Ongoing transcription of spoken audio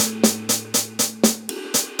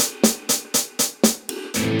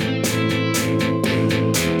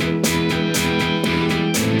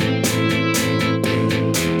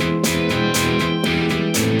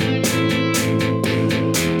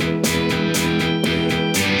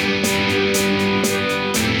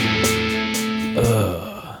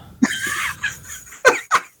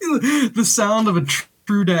the sound of a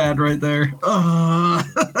true dad right there. Oh,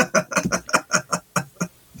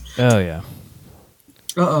 yeah.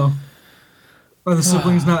 Uh-oh. Are the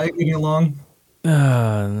siblings not getting along?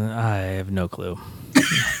 I have no clue.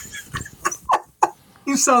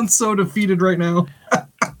 You sound so defeated right now.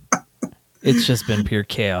 It's just been pure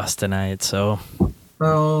chaos tonight, so...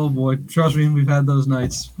 Oh, boy. Trust me, we've had those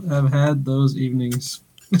nights. I've had those evenings.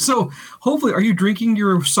 So, hopefully, are you drinking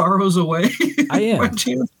your sorrows away? I am.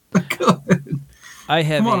 Good. I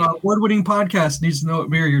have Come on, our award-winning podcast needs to know what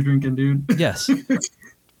beer you're drinking, dude. Yes.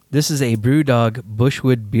 This is a Brewdog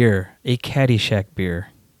Bushwood beer, a Caddyshack beer.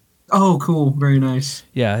 Oh, cool. Very nice.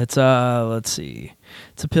 Yeah, it's let's see.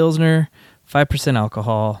 It's a Pilsner, 5%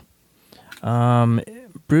 alcohol.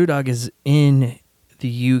 Brewdog is in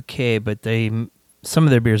the UK, but some of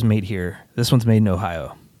their beers made here. This one's made in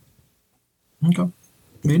Ohio. Okay.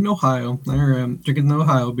 Made in Ohio. There I am drinking the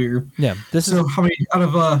Ohio beer. Yeah. So how many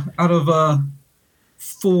out of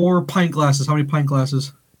 4 pint glasses? How many pint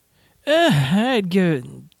glasses? I'd give it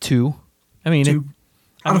 2. I mean, 2.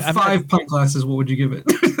 Out of 5 pint glasses, what would you give it?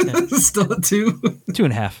 Yeah. Still a 2?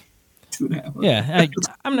 2.5. 2.5. Yeah,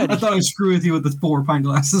 I'm not. I thought I'd screw with you with the 4 pint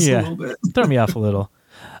glasses a little bit. Throw me off a little.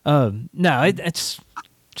 No, it's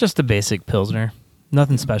just a basic Pilsner.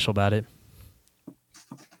 Nothing special about it.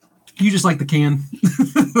 You just like the can.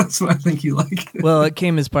 That's what I think you like. Well, it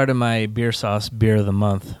came as part of my Beer Sauce Beer of the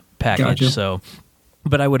Month package, Gotcha. So...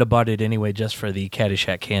 But I would have bought it anyway just for the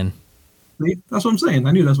Caddyshack can. See? That's what I'm saying.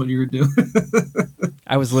 I knew that's what you would do.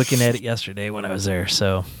 I was looking at it yesterday when I was there,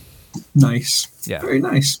 so... Nice. Yeah. Very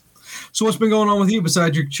nice. So what's been going on with you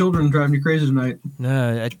besides your children driving you crazy tonight?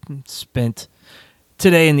 I spent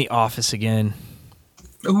today in the office again.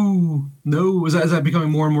 Oh, no. Is that becoming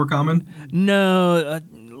more and more common? No.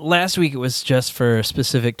 Last week it was just for a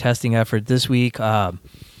specific testing effort. This week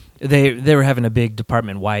they were having a big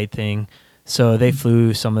department-wide thing. So they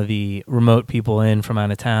flew some of the remote people in from out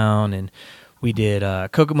of town, and we did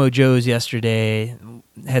Kokomo Joe's yesterday,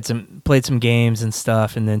 played some games and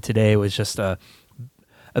stuff, and then today was just a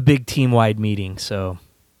big team-wide meeting. So,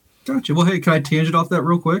 gotcha. Well, hey, can I tangent off that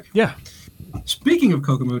real quick? Yeah. Speaking of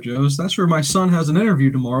Kokomo Joe's, that's where my son has an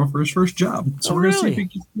interview tomorrow for his first job. So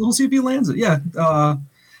we'll see if he lands it. Yeah,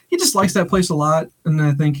 he just likes that place a lot, and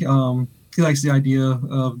I think he likes the idea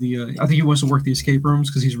of I think he wants to work the escape rooms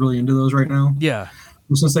because he's really into those right now. Yeah.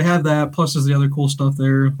 Well, since they have that, plus there's the other cool stuff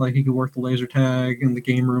there, like he could work the laser tag and the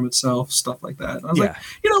game room itself, stuff like that. And I was like,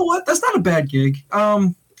 you know what? That's not a bad gig.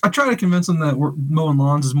 I try to convince him that mowing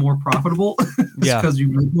lawns is more profitable because you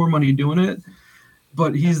make more money doing it.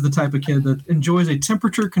 But he's the type of kid that enjoys a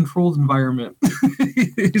temperature-controlled environment.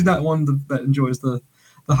 He's not one that enjoys the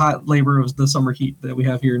hot labor of the summer heat that we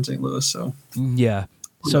have here in St. Louis. So yeah.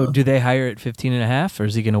 So do they hire at 15.5, or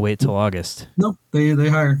is he going to wait till August? No, they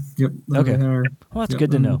hire. Yep. Okay. They hire. Well, that's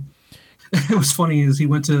good to know. It was funny is he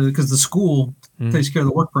went to, because the school takes care of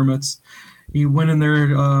the work permits. He went in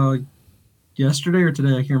there yesterday or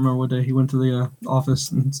today. I can't remember what day. He went to the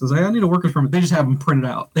office and says, "Hey, I need a worker's permit." They just have them printed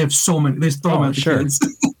out. They have so many. They just throw them at the kids.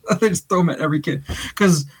 They just throw them at every kid.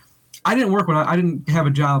 Because I didn't work I didn't have a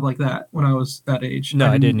job like that when I was that age. No,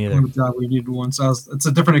 I didn't either. Have a job where you needed one. So it's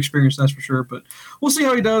a different experience, that's for sure. But we'll see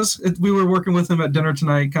how he does. We were working with him at dinner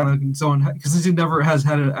tonight, kind of going, because he never has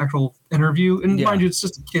had an actual interview. And mind you, it's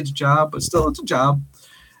just a kid's job, but still, it's a job.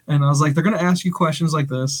 And I was like, they're going to ask you questions like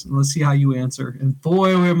this, and let's see how you answer. And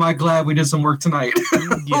boy, am I glad we did some work tonight.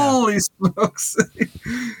 Holy smokes.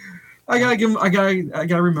 I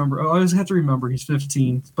gotta remember. I always have to remember he's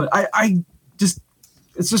 15. But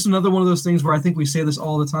it's just another one of those things where I think we say this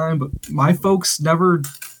all the time, but my folks never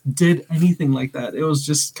did anything like that. It was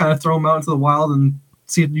just kind of throw them out into the wild and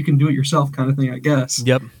see if you can do it yourself kind of thing, I guess.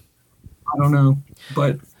 Yep. I don't know,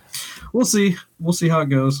 but we'll see. We'll see how it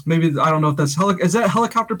goes. Maybe, I don't know if is that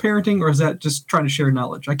helicopter parenting or is that just trying to share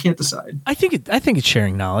knowledge? I can't decide. I think it's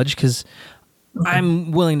sharing knowledge because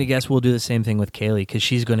I'm willing to guess we'll do the same thing with Kaylee because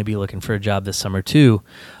she's going to be looking for a job this summer too.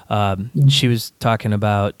 She was talking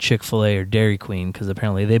about Chick-fil-A or Dairy Queen because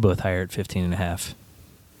apparently they both hire at 15.5.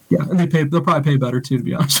 Yeah, and they'll probably pay better too, to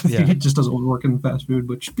be honest with you. He just doesn't want to work in fast food,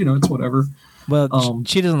 which, it's whatever. Well,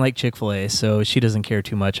 she doesn't like Chick-fil-A, so she doesn't care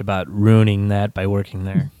too much about ruining that by working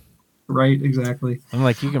there. Right, exactly. I'm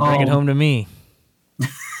like, you can bring it home to me.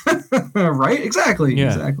 Right, exactly,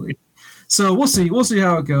 exactly. So we'll see. We'll see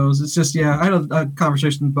how it goes. It's just, I had a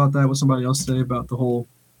conversation about that with somebody else today about the whole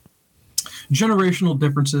generational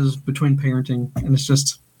differences between parenting, and it's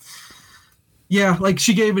just, like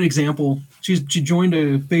she gave an example. She joined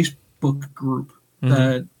a Facebook group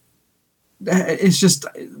that it's just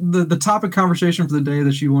the topic conversation for the day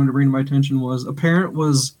that she wanted to bring to my attention was a parent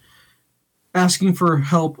was asking for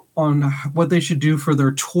help on what they should do for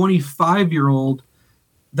their 25-year-old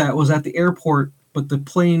that was at the airport, but the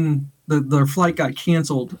plane, their flight got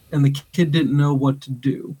canceled, and the kid didn't know what to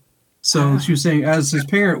do. So she was saying, as his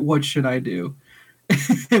parent, what should I do?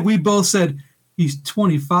 And we both said, he's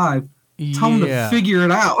 25. Tell him to figure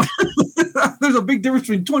it out. There's a big difference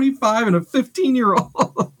between 25 and a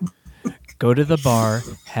 15-year-old. Go to the bar,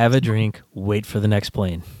 have a drink, wait for the next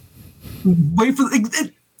plane. Wait for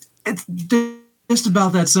it's just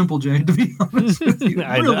about that simple, Jay, to be honest with you.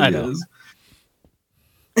 It really is.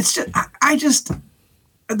 It's just,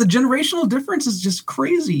 the generational difference is just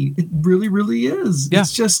crazy. It really, really is. Yeah.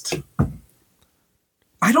 It's just,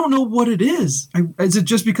 I don't know what it is. Is it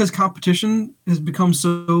just because competition has become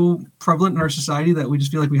so prevalent in our society that we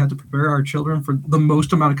just feel like we have to prepare our children for the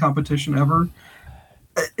most amount of competition ever?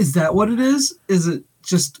 Is that what it is? Is it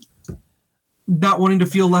just not wanting to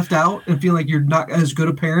feel left out and feel like you're not as good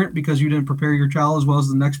a parent because you didn't prepare your child as well as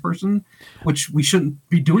the next person, which we shouldn't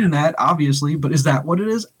be doing that, obviously, but is that what it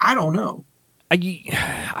is? I don't know.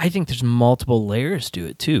 I think there's multiple layers to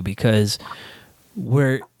it too, because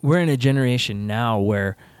we're in a generation now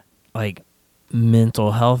where like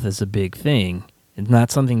mental health is a big thing. It's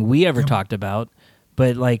not something we ever talked about,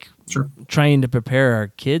 but like trying to prepare our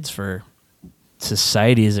kids for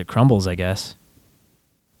society as it crumbles, I guess.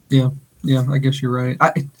 Yeah, I guess you're right.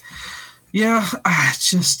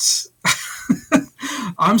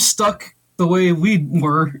 I'm stuck the way we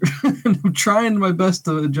were. I'm trying my best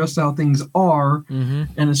to adjust how things are, and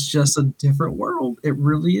it's just a different world. It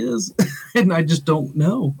really is. And I just don't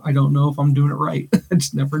know. I don't know if I'm doing it right. I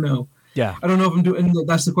just never know. Yeah. I don't know if I'm doing, and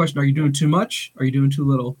that's the question. Are you doing too much? Are you doing too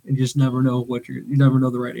little? And you just never know you never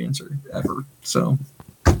know the right answer ever. So.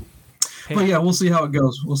 But yeah, we'll see how it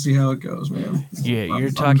goes. Man. Yeah,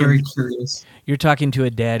 I'm very curious. You're talking to a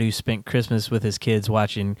dad who spent Christmas with his kids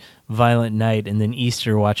watching Violent Night and then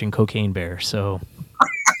Easter watching Cocaine Bear. So,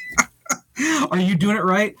 are you doing it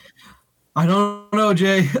right? I don't know,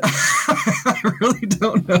 Jay. I really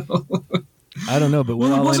don't know. I don't know, but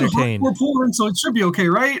we're all entertained. We're poor, so it should be okay,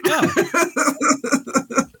 right? Yeah.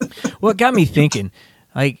 Well, it got me thinking.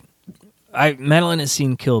 Like, Madeline has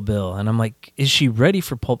seen Kill Bill, and I'm like, is she ready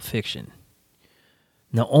for Pulp Fiction?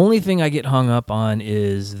 The only thing I get hung up on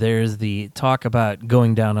is there's the talk about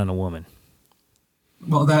going down on a woman.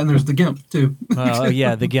 Well, that and there's the GIMP, too. Oh,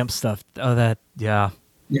 yeah, the GIMP stuff. Oh, that, yeah.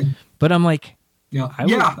 But I'm like... Yeah. I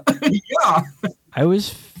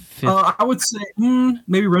was... I would say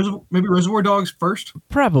maybe Reservoir Dogs first.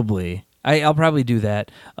 Probably. I'll probably do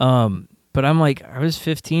that. But I'm like, I was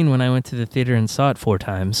 15 when I went to the theater and saw it 4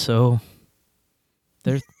 times, so...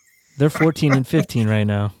 They're 14 and 15 right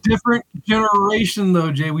now. Different generation,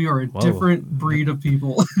 though, Jay. We are a different breed of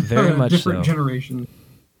people. Very much different generation.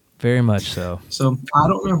 Very much so. So I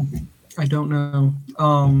don't know.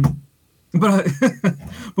 But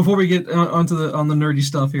before we get on the nerdy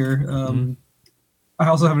stuff here, I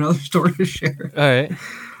also have another story to share. All right.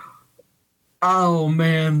 Oh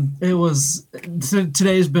man,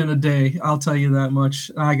 today's been a day. I'll tell you that much.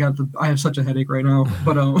 I have such a headache right now,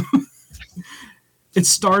 but it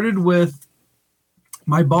started with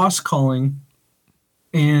my boss calling,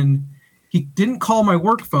 and he didn't call my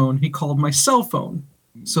work phone. He called my cell phone.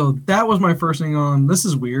 So that was my first thing on, this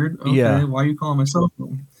is weird. Okay, why are you calling my cell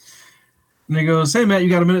phone? And he goes, hey, Matt, you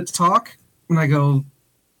got a minute to talk? And I go,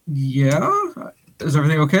 yeah. Is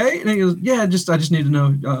everything okay? And he goes, yeah, I just need to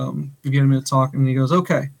know if you get a minute to talk. And he goes,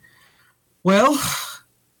 okay. Well,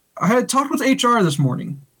 I had talked with HR this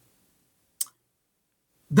morning.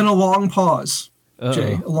 Then a long pause.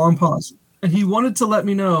 Jay, a long pause. And he wanted to let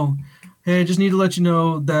me know, hey, I just need to let you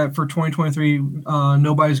know that for 2023,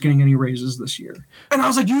 nobody's getting any raises this year. And I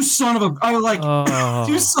was like, you son of a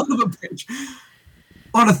bitch.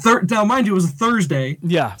 On a now, mind you, it was a Thursday.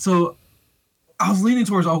 Yeah. So I was leaning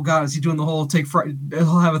towards, oh God, is he doing the whole take Friday?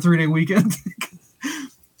 He'll have a 3-day weekend.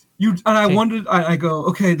 I go,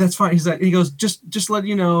 okay, that's fine. He goes, just let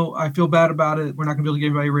you know, I feel bad about it. We're not gonna be able to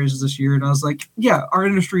give anybody raises this year. And I was like, yeah, our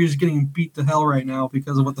industry is getting beat to hell right now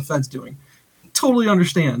because of what the Fed's doing. Totally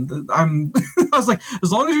understand. I was like,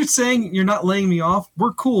 as long as you're saying you're not laying me off,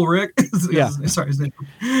 we're cool, Rick. Yeah. Sorry, his name.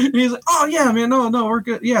 And he's like, oh yeah, man, no, we're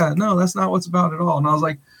good. Yeah, no, that's not what's about at all. And I was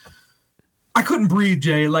like, I couldn't breathe,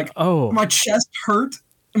 Jay. Like, my chest hurt,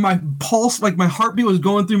 and my pulse, like my heartbeat was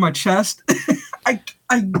going through my chest. I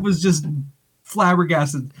was just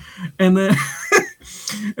flabbergasted. And then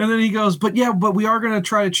he goes, but we are going to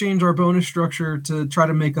try to change our bonus structure to try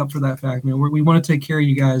to make up for that fact. You know, we want to take care of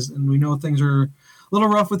you guys, and we know things are a little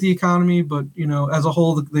rough with the economy, but you know, as a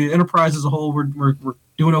whole, the enterprise as a whole, we're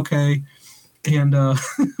doing okay. And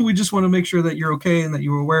we just want to make sure that you're okay and that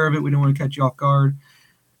you were aware of it. We don't want to catch you off guard.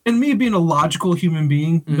 And me being a logical human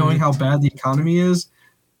being, knowing how bad the economy is,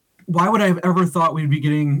 why would I have ever thought we'd be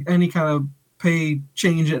getting any kind of pay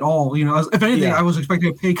change at all? If anything, I was expecting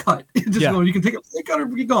a pay cut. Going, you can take a pay cut or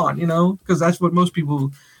be gone, because that's what most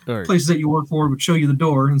people, places that you work for, would show you the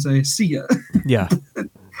door and say, see ya. Yeah.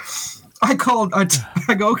 I go,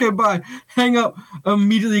 okay, bye. Hang up,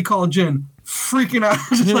 immediately call Jen. Freaking out.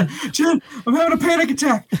 Just like, Jen, I'm having a panic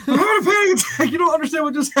attack. You don't understand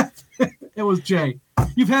what just happened. It was Jay.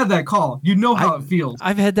 You've had that call. You know how it feels.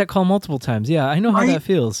 I've had that call multiple times. Yeah, I know how that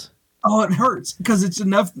feels. Oh, it hurts because it's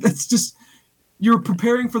enough. It's just, you're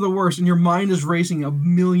preparing for the worst and your mind is racing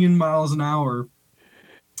 1,000,000 miles an hour.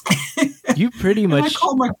 You pretty much.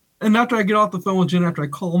 And after I get off the phone with Jen, after I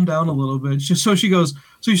calm down a little bit, she goes,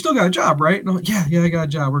 so you still got a job, right? And I'm like, yeah, I got a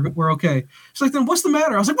job. We're okay. She's like, then what's the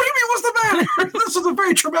matter? I was like, what do you mean, what's the matter? This is a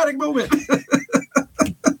very traumatic moment.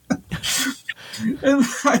 And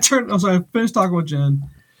I finished talking with Jen,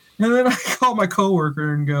 and then I call my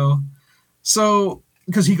coworker and go, so,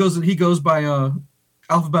 because he goes by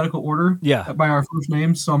alphabetical order, by our first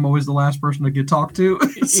names, so I'm always the last person to get talked to.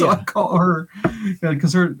 So I call her,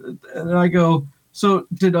 because and I go, so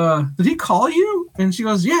did he call you? And she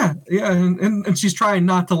goes, yeah, and she's trying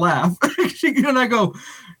not to laugh. And I go,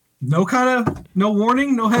 no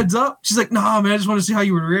warning, no heads up. She's like, nah, man, I just want to see how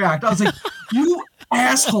you would react. I was like, you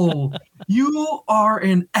asshole, you are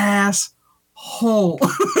an asshole.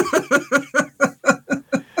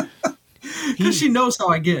 Because she knows how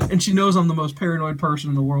I get, and she knows I'm the most paranoid person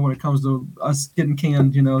in the world when it comes to us getting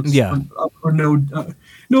canned. Or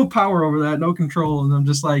no power over that, no control, and I'm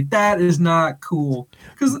just like, that is not cool.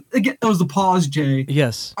 Because again, it was the pause, Jay.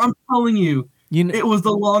 Yes, I'm telling you, it was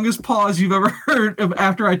the longest pause you've ever heard of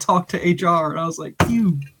after I talked to HR, and I was like,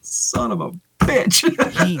 you son of a bitch.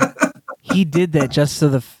 He did that just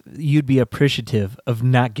so you'd be appreciative of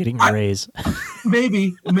not getting a raise.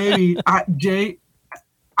 Maybe, Jay.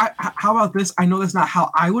 How about this? I know that's not how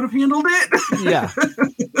I would have handled it. Yeah.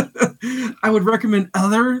 I would recommend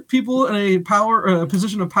other people in a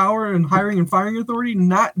position of power and hiring and firing authority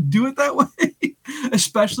not do it that way,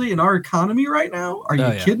 especially in our economy right now. Are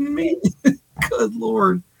you kidding me? Good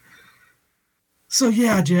Lord. So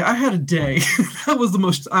yeah, Jay, I had a day. That was the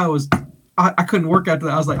most. I couldn't work after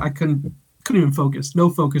that. I was like, I couldn't even focus. No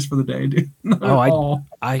focus for the day, dude. Not at all.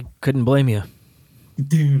 I couldn't blame you.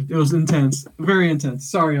 Dude, it was intense. Very intense.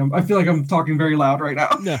 Sorry, I feel like I'm talking very loud right now.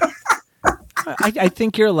 No. I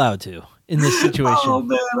think you're allowed to in this situation. Oh,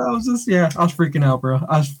 man, I was freaking out, bro.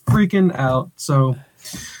 I was freaking out. So,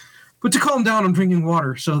 but to calm down, I'm drinking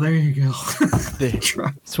water. So there you go.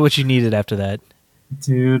 It's what you needed after that.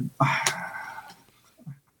 Dude.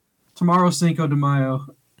 Tomorrow's Cinco de Mayo.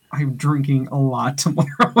 I'm drinking a lot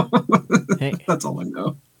tomorrow. Hey. That's all I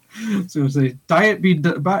know. So say, diet be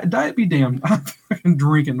damned. I'm fucking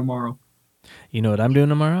drinking tomorrow. You know what I'm doing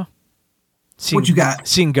tomorrow? What you got?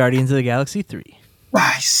 Seeing Guardians of the Galaxy 3.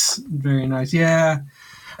 Nice. Very nice. Yeah.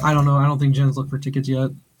 I don't know. I don't think Jen's looked for tickets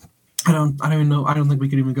yet. I don't even know. I don't think we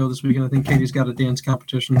could even go this weekend. I think Katie's got a dance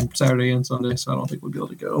competition Saturday and Sunday, so I don't think we'll be able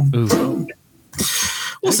to go. So,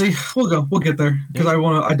 we'll see. We'll go. We'll get there because I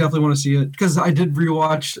definitely want to see it because I did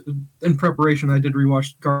rewatch in preparation. I did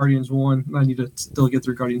rewatch Guardians 1. And I need to still get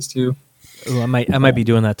through Guardians 2. Ooh, I might be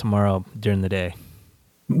doing that tomorrow during the day.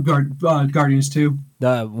 Guardians 2.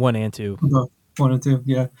 1 and 2. 1 and 2.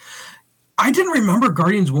 Yeah. I didn't remember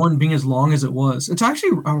Guardians 1 being as long as it was. It's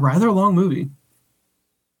actually a rather long movie.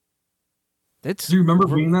 Do you remember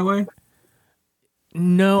being that way?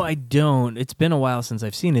 No, I don't. It's been a while since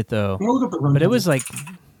I've seen it, though. But it was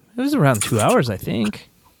around 2 hours, I think.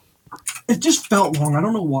 It just felt long. I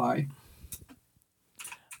don't know why.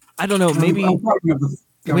 I don't know. Maybe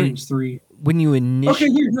Guardians 3. When you initially... Okay,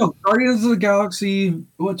 here, no. Guardians of the Galaxy.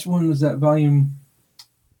 Which one was that? Volume...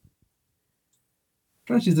 I'm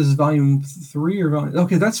trying to see if this is Volume 3 or Volume...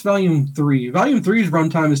 Okay, that's Volume 3. Volume 3's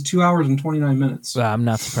runtime is 2 hours and 29 minutes. I'm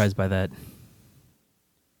not surprised by that.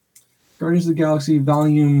 Guardians of the Galaxy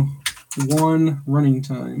Volume 1 running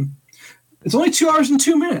time. It's only 2 hours and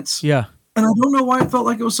 2 minutes. Yeah. And I don't know why it felt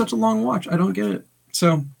like it was such a long watch. I don't get it.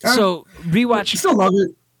 So rewatch... I still love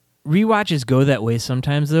it. Rewatches go that way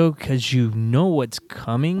sometimes, though, because you know what's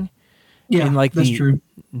coming. Yeah, and that's true.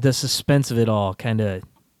 The suspense of it all kind of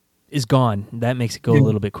is gone. That makes it go a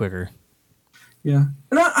little bit quicker. Yeah.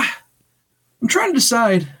 And I'm trying to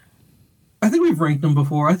decide... I think we've ranked them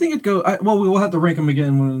before. I think we will have to rank them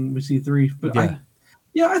again when we see 3. But I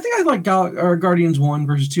think I like Guardians 1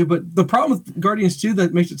 versus 2. But the problem with Guardians 2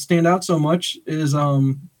 that makes it stand out so much is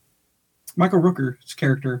Michael Rooker's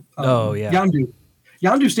character. Yondu.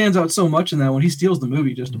 Yondu stands out so much in that one. He steals the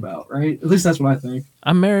movie just about, right? At least that's what I think.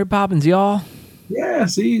 I'm Mary Poppins, y'all. Yeah,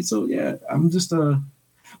 see? So, yeah, I'm just...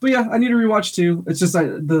 But yeah, I need to rewatch 2. It's just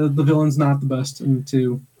the villain's not the best in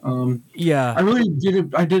 2. Yeah. I really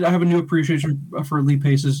did. I have a new appreciation for Lee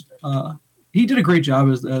Pace's. He did a great job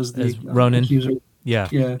as the Ronan. accuser. Yeah.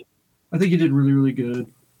 I think he did really, really good.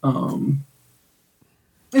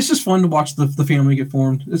 It's just fun to watch the family get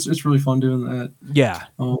formed. It's really fun doing that. Yeah.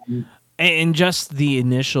 And just the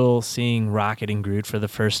initial seeing Rocket and Groot for the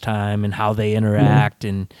first time and how they interact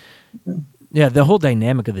and the whole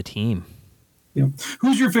dynamic of the team. Yeah.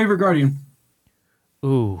 Who's your favorite Guardian?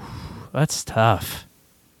 Ooh, that's tough.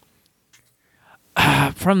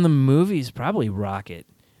 From the movies, probably Rocket.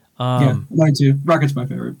 Mine too. Rocket's my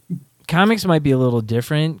favorite. Comics might be a little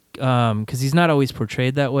different because he's not always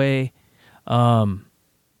portrayed that way.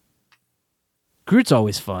 Groot's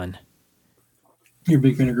always fun. You're a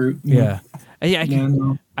big fan of Groot. Yeah.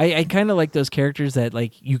 I kind of like those characters that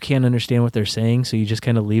like you can't understand what they're saying, so you just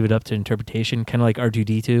kind of leave it up to interpretation, kind of like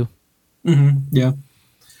R2-D2. Mm-hmm. Yeah.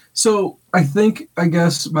 So I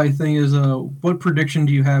guess my thing is, what prediction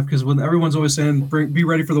do you have? Because when everyone's always saying, be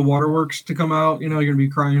ready for the waterworks to come out, you're going to be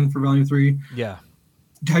crying for Volume 3. Yeah.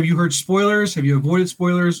 Have you heard spoilers? Have you avoided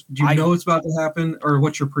spoilers? Do you know it's about to happen? Or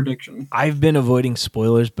what's your prediction? I've been avoiding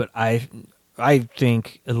spoilers, but I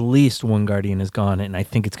think at least one Guardian is gone, and I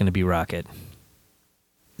think it's going to be Rocket.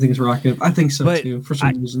 I think it's Rocket. I think so too. For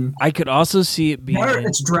some reason, I could also see it being. I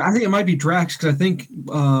think it might be Drax because I think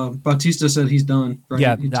Bautista said he's done. Right?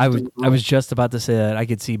 Yeah, I was just about to say that. I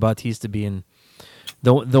could see Bautista being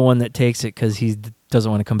the one that takes it because he doesn't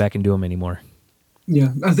want to come back and do them anymore. Yeah,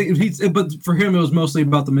 I think but for him it was mostly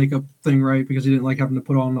about the makeup thing, right? Because he didn't like having to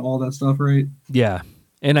put on all that stuff, right? Yeah,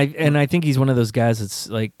 and I think he's one of those guys that's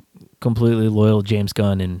like completely loyal to James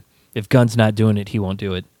Gunn, and if Gunn's not doing it, he won't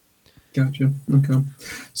do it. Gotcha. Okay.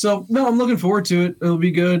 So, no, I'm looking forward to it. It'll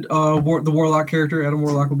be good. The Warlock character, Adam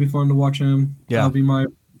Warlock, will be fun to watch him. Yeah. That'll be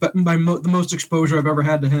the most exposure I've ever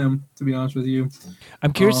had to him, to be honest with you.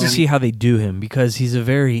 I'm curious to see how they do him because he's a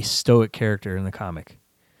very stoic character in the comic.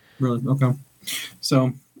 Really? Okay.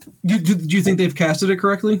 So, do you think they've casted it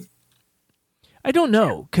correctly? I don't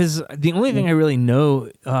know because the only thing I really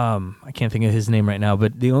know, I can't think of his name right now,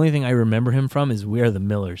 but the only thing I remember him from is We Are the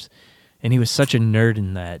Millers, and he was such a nerd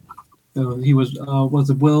in that. He was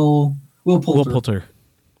it Will Poulter? Will Poulter.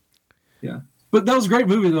 Yeah, but that was a great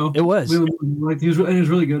movie though. It was. He was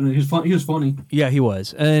really good. He was funny. Yeah, he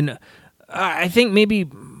was, and I think maybe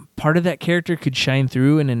part of that character could shine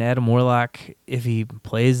through in an Adam Warlock if he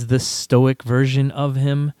plays the stoic version of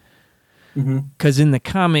him. Because in the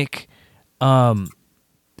comic,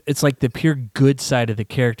 it's like the pure good side of the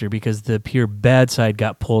character because the pure bad side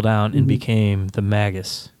got pulled out and became the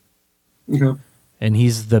Magus. Okay. And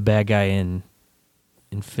he's the bad guy in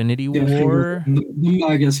Infinity War. The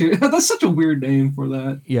Magus here. That's such a weird name for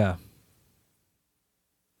that. Yeah.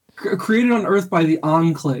 Created on Earth by the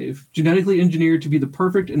Enclave, genetically engineered to be the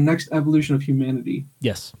perfect and next evolution of humanity.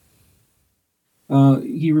 Yes.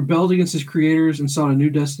 He rebelled against his creators and sought a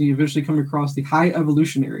new destiny, eventually coming across the High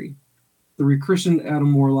Evolutionary, the rechristened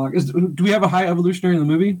Adam Warlock. Do we have a High Evolutionary in the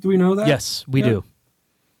movie? Do we know that? Yes, we do.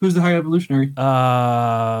 Who's the High Evolutionary?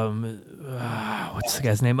 What's the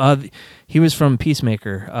guy's name? He was from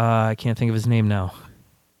Peacemaker. I can't think of his name now.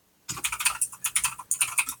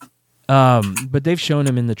 But they've shown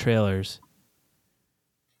him in the trailers.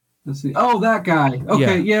 Let's see. Oh, that guy.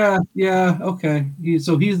 Okay, yeah, okay. He's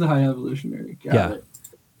the High Evolutionary. Got it.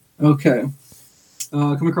 Okay.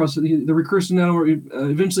 Come across the recursive Adam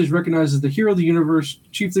eventually is recognized as the hero of the universe,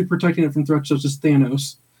 chiefly protecting it from threats such as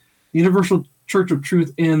Thanos, the Universal Church of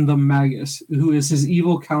Truth, and the Magus, who is his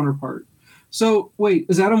evil counterpart. So, wait,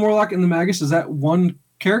 is Adam Warlock and the Magus, is that one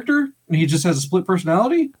character? And he just has a split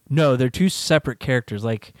personality? No, they're two separate characters.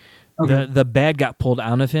 Like, the bad got pulled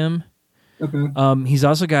out of him. Okay. He's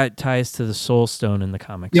also got ties to the Soul Stone in the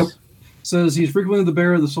comics. Yep. Says he's frequently the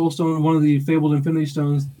bearer of the Soul Stone, one of the fabled Infinity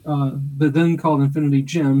Stones, but then called Infinity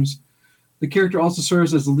Gems. The character also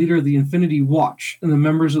serves as the leader of the Infinity Watch and the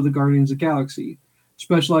members of the Guardians of the Galaxy,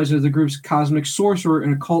 specializing as the group's cosmic sorcerer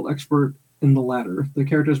and occult expert in the latter. The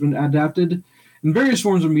character has been adapted in various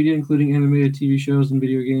forms of media, including animated TV shows and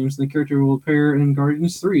video games. And the character will appear in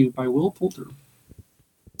Guardians 3 by Will Poulter.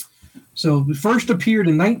 So, it first appeared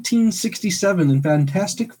in 1967 in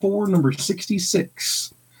Fantastic Four number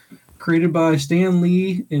 66, created by Stan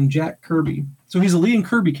Lee and Jack Kirby. So he's a Lee and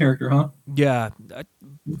Kirby character, huh? Yeah.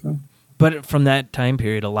 Okay. But from that time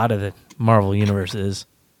period, a lot of the Marvel Universe is.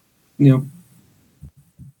 Yeah.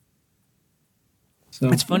 So,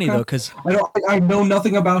 it's funny, though, because... I know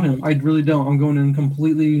nothing about him. I really don't. I'm going in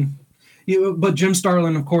completely... Yeah, but Jim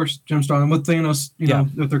Starlin, of course, Jim Starlin with Thanos. You know,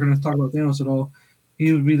 if they're going to talk about Thanos at all,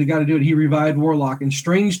 he would be the guy to do it. He revived Warlock in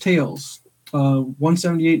Strange Tales,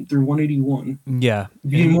 178 through 181. Yeah,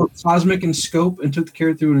 being more cosmic in scope, and took the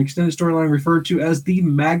character through an extended storyline referred to as the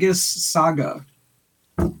Magus Saga.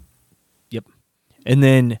 Yep, and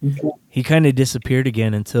then he kind of disappeared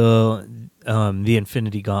again until the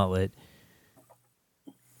Infinity Gauntlet,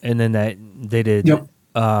 and then that they did. Yep.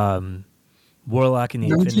 Warlock in the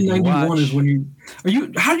Infinity Watch. 1991 is when you.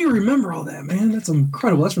 How do you remember all that, man? That's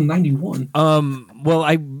incredible. That's from 91. Well,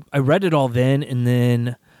 I read it all then, and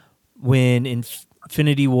then when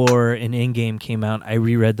Infinity War and Endgame came out, I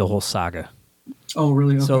reread the whole saga. Oh,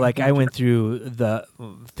 really? Okay. So, like, I went through the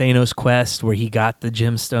Thanos quest where he got the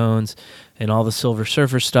gemstones and all the Silver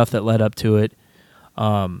Surfer stuff that led up to it.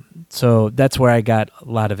 So that's where I got a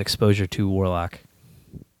lot of exposure to Warlock.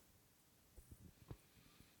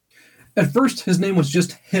 At first, his name was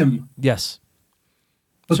just him. Yes.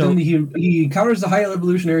 But then he encounters the High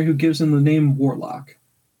Evolutionary who gives him the name Warlock.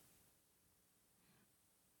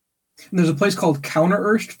 And there's a place called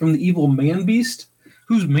Counter-Earth from the evil Man-Beast.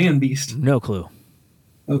 Who's Man-Beast? No clue.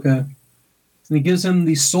 Okay. And he gives him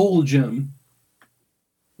the Soul Gem,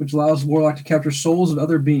 which allows Warlock to capture souls of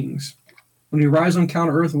other beings. When he arrives on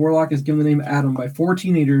Counter-Earth, Warlock is given the name Adam by 4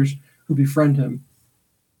 teenagers who befriend him.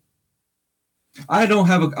 I don't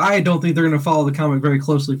think they're going to follow the comic very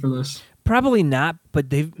closely for this. Probably not, but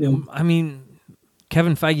I mean,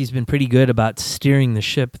 Kevin Feige's been pretty good about steering the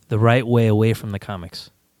ship the right way away from the comics.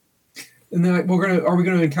 And then are we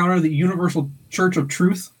going to encounter the Universal Church of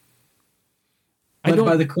Truth? Led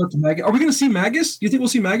by the corrupt Magus. Are we going to see Magus? Do you think we'll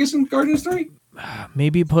see Magus in Guardians 3?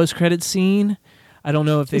 Maybe a post-credit scene. I don't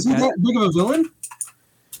know if they've Isn't that big of a villain?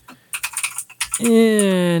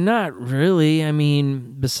 Not really. I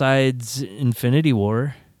mean, besides Infinity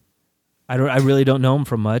War, I really don't know him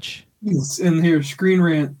from much. It's in here, Screen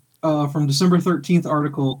Rant from December 13th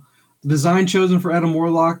article. The design chosen for Adam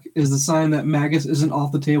Warlock is the sign that Magus isn't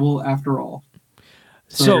off the table after all.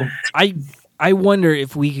 So I wonder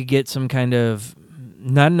if we could get some kind of,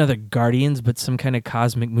 not another Guardians, but some kind of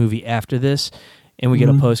cosmic movie after this, and we get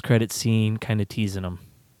a post-credit scene kind of teasing them.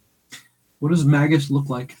 What does Magus look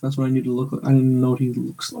like? That's what I need to look like. I didn't know what he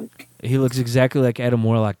looks like. He looks exactly like Adam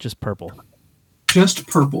Warlock, just purple. Just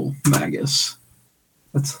purple, Magus.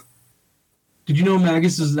 Did you know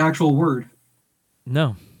Magus is an actual word?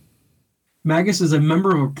 No. Magus is a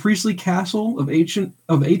member of a priestly castle of ancient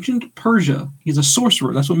Persia. He's a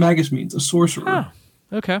sorcerer. That's what Magus means, a sorcerer. Huh.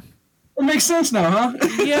 Okay. It makes sense now, huh?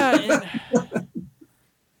 Yeah.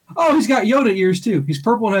 Oh, he's got Yoda ears, too. He's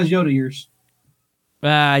purple and has Yoda ears.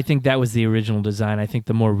 I think that was the original design. I think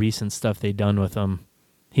the more recent stuff they've done with him,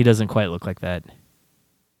 he doesn't quite look like that.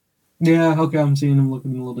 Yeah, okay, I'm seeing him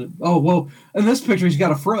looking a little bit. Oh, whoa. In this picture, he's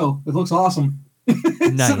got a fro. It looks awesome. Nice.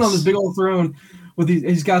 Sitting on this big old throne with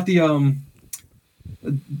he's got the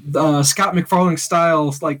Scott McFarlane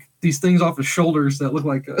style, like these things off his shoulders that look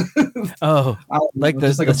like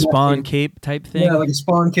the Spawn cape type thing. Yeah, like a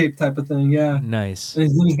Spawn cape type of thing. Yeah, nice. And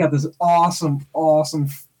then he's got this awesome.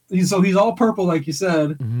 He's all purple, like you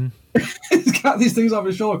said. Mm-hmm. He's got these things off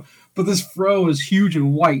his shoulder, but this fro is huge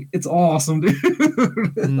and white. It's awesome, dude.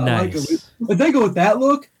 Nice. I like it. If they go with that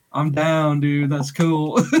look, I'm down, dude. That's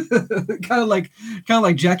cool. kind of like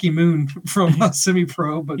Jackie Moon from Semi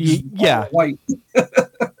Pro, but just white.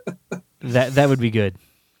 That would be good.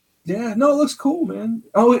 Yeah, no, it looks cool, man.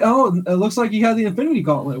 Oh, it looks like he had the Infinity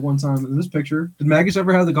Gauntlet one time in this picture. Did Magus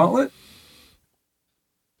ever have the Gauntlet?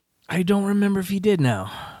 I don't remember if he did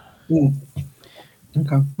now.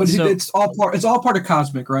 Okay, but it's all part of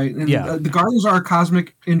Cosmic, right? And the Guardians are a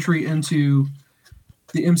cosmic entry into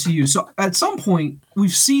the MCU. So at some point,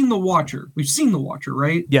 we've seen the Watcher.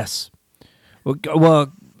 Right? Yes.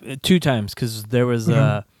 Well, 2 times, because there was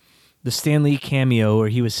the Stan Lee cameo where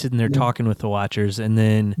he was sitting there talking with the Watchers, and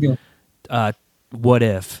then What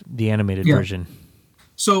If, the animated version.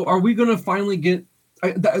 So are we going to finally get...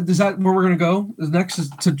 Is that where we're going to go? Next is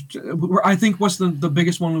I think what's the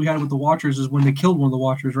biggest one we had with the Watchers is when they killed one of the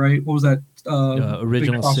Watchers, right? What was that?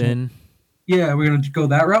 Original Sin. Yeah, we're going to go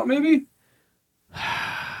that route, maybe?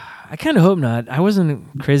 I kind of hope not. I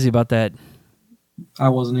wasn't crazy about that. I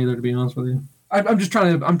wasn't either, to be honest with you. I'm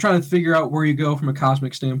trying to figure out where you go from a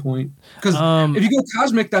cosmic standpoint. Because if you go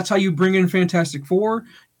cosmic, that's how you bring in Fantastic Four.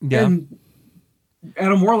 Yeah. And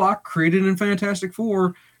Adam Warlock created in Fantastic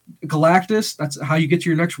Four Galactus. That's how you get to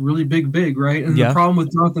your next really big, right? And the problem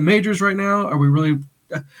with Jonathan Majors right now,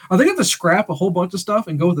 are they going to scrap a whole bunch of stuff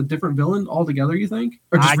and go with a different villain altogether, you think?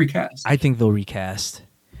 Or just recast? I think they'll recast.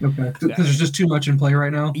 Okay, because there's just too much in play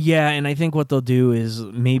right now. Yeah, and I think what they'll do is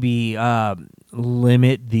maybe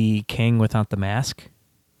limit the King without the mask.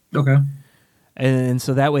 Okay. And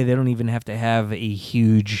so that way they don't even have to have a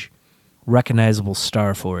huge recognizable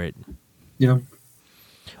star for it. Yeah.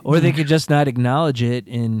 Or they could just not acknowledge it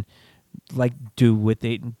and like do what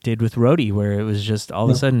they did with Rhodey, where it was just all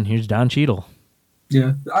of a sudden, here's Don Cheadle.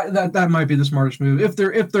 Yeah, that might be the smartest move if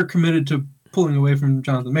they're committed to pulling away from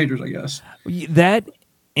Jonathan Majors, I guess. That,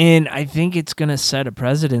 and I think it's going to set a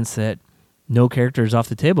precedence that no character is off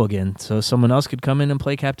the table again, so someone else could come in and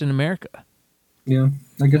play Captain America. Yeah,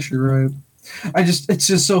 I guess you're right. It's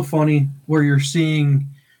just so funny where you're seeing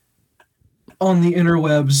on the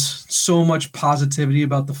interwebs so much positivity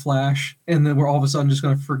about the Flash, and then we're all of a sudden just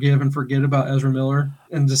going to forgive and forget about Ezra Miller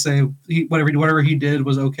and just say whatever he did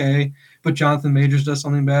was okay, but Jonathan Majors does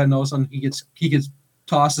something bad, and all of a sudden he gets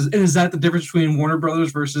tossed. And is that the difference between Warner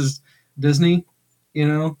Brothers versus Disney? You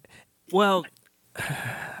know? Well,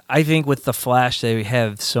 I think with the Flash, they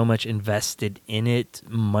have so much invested in it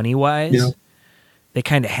money-wise, they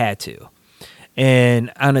kind of had to.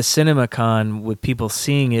 And on a CinemaCon, with people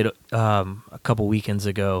seeing it a couple weekends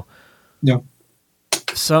ago,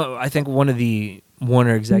 so I think one of the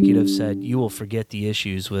Warner executives said, "You will forget the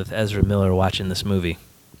issues with Ezra Miller watching this movie."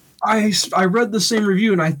 I read the same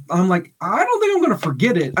review, and I'm like, I don't think I'm going to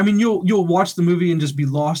forget it. I mean, you'll watch the movie and just be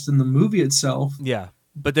lost in the movie itself. Yeah,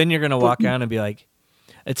 but then you're going to walk out and be like,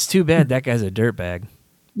 "It's too bad that guy's a dirtbag."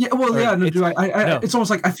 Yeah, well, it's almost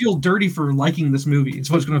like I feel dirty for liking this movie. It's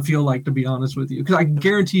what it's going to feel like, to be honest with you, because I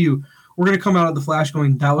guarantee you, we're going to come out of the Flash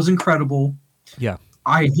going, "That was incredible." Yeah,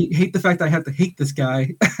 I hate the fact that I have to hate this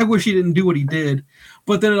guy. I wish he didn't do what he did.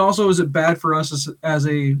 But then it also is it bad for us as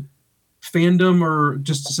a fandom or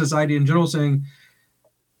just society in general, saying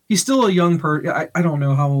he's still a young person. I don't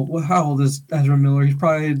know how old is Ezra Miller. He's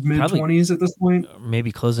probably mid-20s at this point.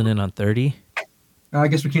 Maybe closing in on 30. I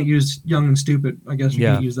guess we can't use young and stupid. I guess we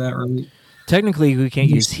can't use that, right? Technically, we can't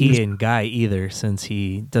use he and guy either, since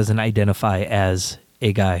he doesn't identify as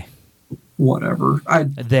a guy. Whatever.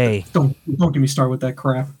 They don't get me started with that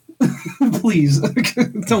crap. Please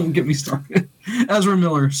don't get me started. Ezra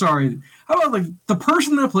Miller. Sorry. How about like the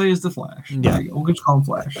person that plays the Flash? Yeah, we'll just call him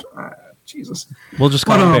Flash. Jesus. We'll just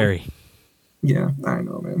call him Barry. Yeah, I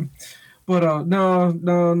know, man. But no,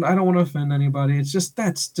 I don't want to offend anybody. It's just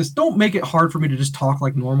don't make it hard for me to just talk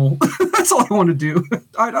like normal. That's all I want to do.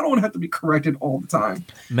 I don't want to have to be corrected all the time.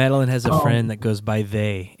 Madeline has a friend that goes by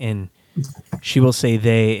they, and she will say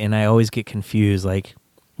they, and I always get confused. Like,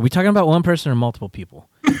 are we talking about one person or multiple people?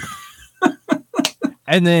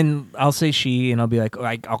 And then I'll say she, and I'll be like,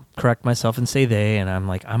 I'll correct myself and say they, and I'm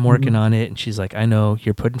like, I'm working on it. And she's like, I know,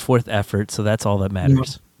 you're putting forth effort, so that's all that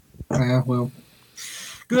matters. Yeah, well.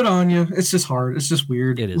 Good on you. It's just hard. It's just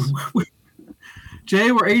weird. It is.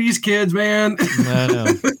 Jay, we're 80s kids, man. I know.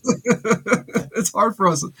 It's hard for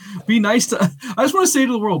us. Be nice to... I just want to say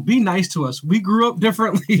to the world, be nice to us. We grew up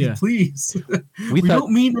differently, please. We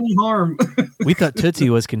don't mean any harm. We thought Tootsie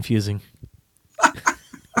was confusing.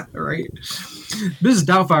 Right. Mrs.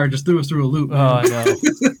 Doubtfire just threw us through a loop. Man. Oh, I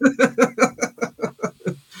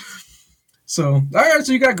know. So, all right,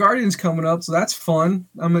 so you got Guardians coming up, so that's fun.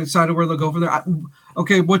 I'm excited where they'll go from there.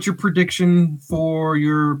 Okay, what's your prediction for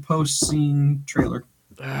your post-scene trailer?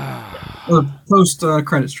 Or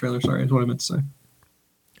post-credits trailer, sorry, is what I meant to say.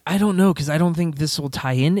 I don't know, because I don't think this will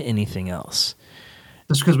tie into anything else.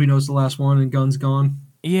 Just because we know it's the last one and Gunn's gone?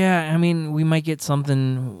 Yeah, I mean, we might get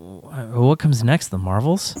something... What comes next, the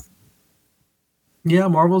Marvels? Yeah,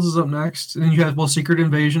 Marvels is up next. And you have, Secret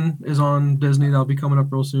Invasion is on Disney. That'll be coming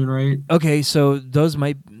up real soon, right? Okay, so those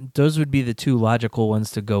would be the two logical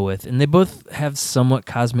ones to go with. And they both have somewhat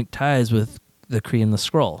cosmic ties with the Kree and the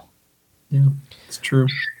Skrull. Yeah, it's true.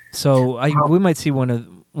 So we might see one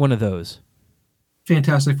of those.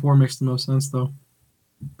 Fantastic Four makes the most sense, though.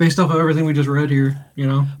 Based off of everything we just read here, you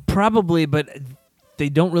know? Probably, but they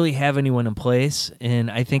don't really have anyone in place, and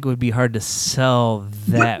I think it would be hard to sell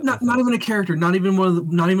that. Not even a character, not even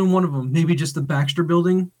one of them. Maybe just the Baxter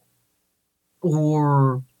Building,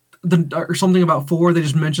 or something about 4. They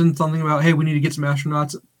just mentioned something about, hey, we need to get some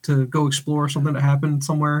astronauts to go explore something that happened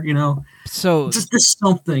somewhere, you know. So just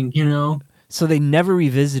something, you know. So they never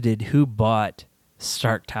revisited who bought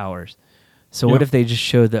Stark Towers. So what if they just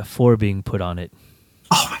showed that 4 being put on it?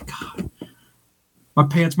 Oh my God. My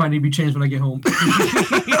pants might need to be changed when I get home.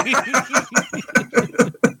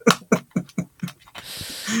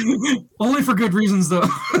 Only for good reasons, though.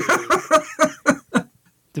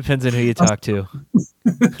 Depends on who you talk to.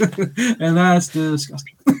 And that's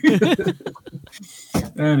disgusting.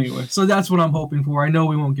 Anyway, so that's what I'm hoping for. I know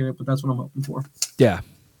we won't get it, but that's what I'm hoping for. Yeah.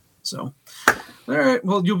 So, All right.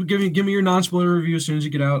 Well, you'll give me your non-spoiler review as soon as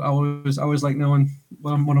you get out. I always like knowing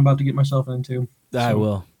what I'm about to get myself into. I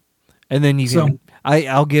will. And then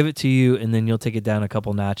I'll give it to you, and then you'll take it down a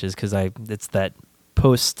couple notches because it's that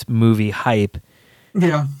post-movie hype.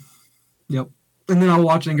 Yeah. Yep. And then I'll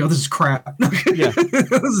watch it and go, "This is crap." Yeah.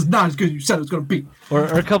 This is not as good as you said it was going to be. Or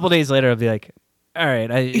a couple days later, I'll be like, "All right,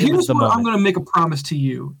 here's what I'm going to make a promise to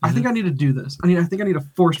you. Mm-hmm. I think I need to do this. I think I need to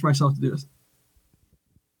force myself to do this.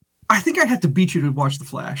 I think I have to beat you to watch The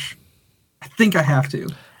Flash. I think I have to.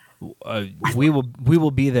 We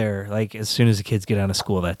will be there like as soon as the kids get out of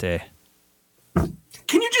school that day.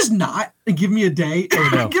 Can you just not and give me a day? Oh,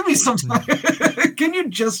 no. Give me some time. Can you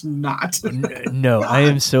just not? No, I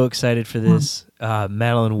am so excited for this.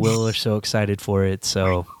 Madeline and Will are so excited for it.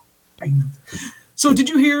 So did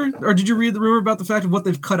you hear or did you read the rumor about the fact of what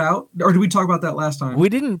they've cut out? Or did we talk about that last time? We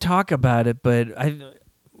didn't talk about it, but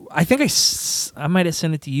I think I might have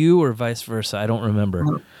sent it to you or vice versa. I don't remember.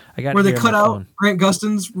 I got where they cut out Grant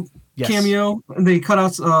Gustin's cameo, and they cut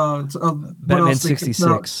out Batman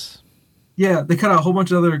 66. Yeah, they cut out a whole bunch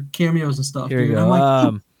of other cameos and stuff. Here you go.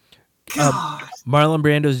 Like, Marlon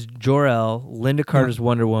Brando's Jor-El, Linda Carter's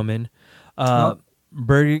Wonder Woman,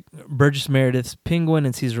 Burgess Meredith's Penguin,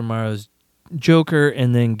 and Cesar Romero's Joker,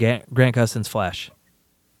 and then Grant Gustin's Flash.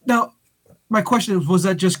 Now, my question is, was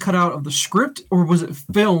that just cut out of the script, or was it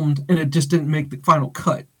filmed and it just didn't make the final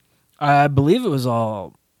cut? I believe it was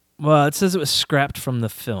all... Well, it says it was scrapped from the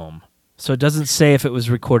film, so it doesn't say if it was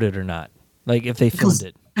recorded or not, like if they filmed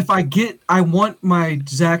it. If I want my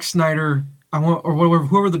Zack Snyder, or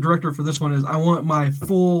whoever the director for this one is, I want my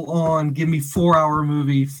full-on, give me 4-hour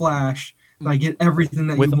movie Flash, and I get everything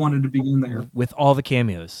that you wanted to be in there. With all the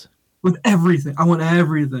cameos. With everything. I want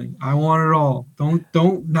everything. I want it all.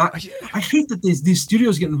 I hate that these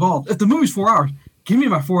studios get involved. If the movie's 4 hours, give me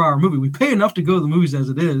my 4-hour movie. We pay enough to go to the movies as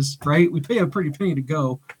it is, right? We pay a pretty penny to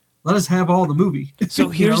go. Let us have all the movie. So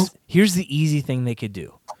here's the easy thing they could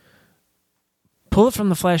do. Pull it from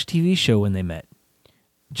the Flash TV show when they met.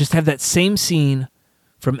 Just have that same scene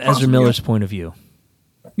from Ezra Miller's point of view.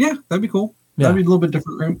 Yeah, that'd be cool. Yeah. That'd be a little bit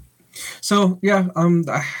different, right? So, yeah,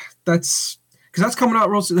 that's... Because that's coming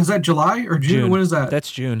out real soon. Is that July or June? When is that?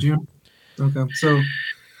 That's June. June. Okay. So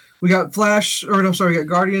we got we got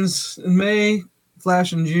Guardians in May,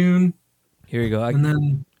 Flash in June. Here you go. And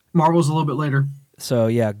then Marvel's a little bit later. So,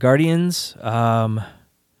 yeah, Guardians.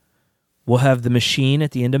 We'll have The Machine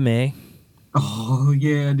at the end of May. Oh,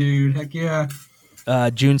 yeah, dude. Heck yeah.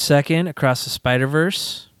 June 2nd, Across the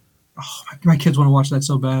Spider-Verse. Oh, my kids want to watch that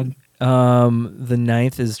so bad. The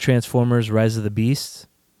 9th is Transformers Rise of the Beasts.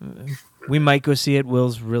 We might go see it.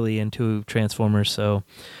 Will's really into Transformers, so.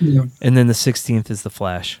 Yeah. And then the 16th is The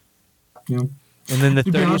Flash. Yeah. And then the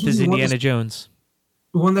 30th is Indiana Jones.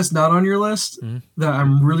 The one that's not on your list that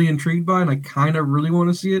I'm really intrigued by, and I kind of really want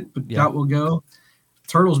to see it, but doubt will go.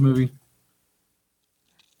 Turtles movie.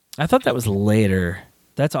 I thought that was later.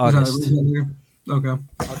 That's August. Okay.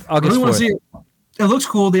 August I really 4th. want to see it. It looks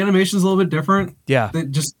cool. The animation's a little bit different. Yeah.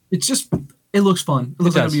 It looks fun. It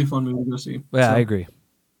looks like it'll be a fun movie to go see. Yeah, I agree.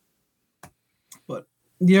 But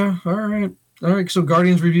yeah, all right. So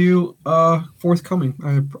Guardians review forthcoming.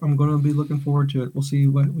 I'm going to be looking forward to it. We'll see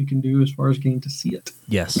what we can do as far as getting to see it.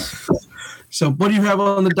 Yes. So what do you have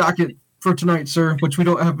on the docket for tonight, sir? Which we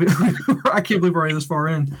don't have. I can't believe we're already this far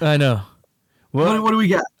in. I know. Well, what do we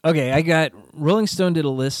got? Okay, I got Rolling Stone did a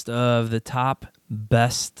list of the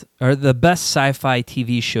best sci-fi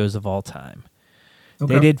TV shows of all time.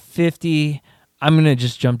 Okay. They did 50. I'm going to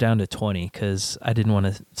just jump down to 20 because I didn't want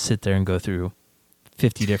to sit there and go through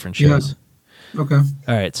 50 different shows. Yeah. Okay.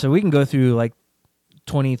 All right, so we can go through like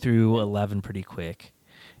 20 through 11 pretty quick.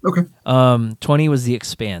 Okay. 20 was The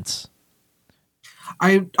Expanse.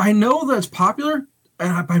 I know that's popular.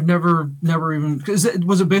 I've never even...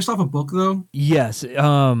 Was it based off a book, though? Yes.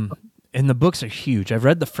 And the books are huge. I've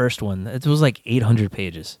read the first one. It was like 800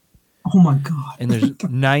 pages. Oh, my God. And there's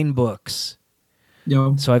 9 books.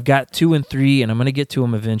 Yeah. So I've got 2 and 3, and I'm going to get to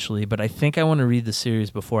them eventually, but I think I want to read the series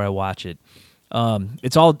before I watch it.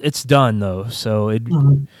 It's done, though, so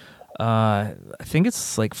I think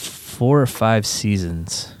it's like 4 or 5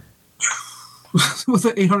 seasons. With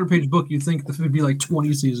an 800-page book, you'd think this would be like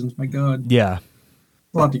 20 seasons. My God. Yeah.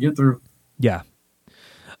 A lot to get through. Yeah.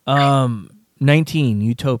 19,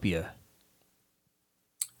 Utopia.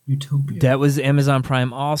 That was Amazon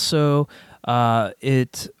Prime also.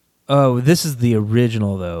 This is the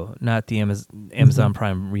original, though, not the Amazon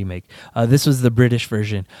Prime remake. This was the British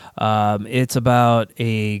version. It's about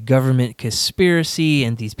a government conspiracy,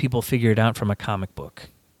 and these people figure it out from a comic book.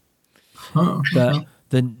 Oh,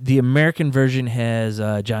 The American version has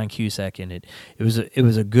John Cusack in it. It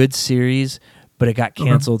was a good series, but it got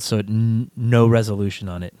canceled, so no resolution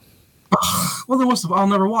on it. Well, then I'll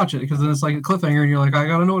never watch it because then it's like a cliffhanger, and you're like, I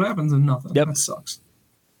gotta know what happens, and nothing. Yep. That sucks.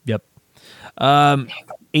 Yep.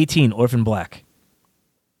 18, Orphan Black.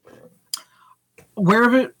 Aware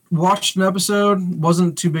of it, watched an episode,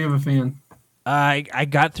 wasn't too big of a fan. I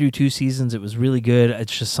got through 2 seasons. It was really good.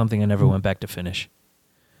 It's just something I never went back to finish.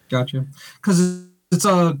 Gotcha. Because that's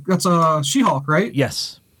a She-Hulk, right?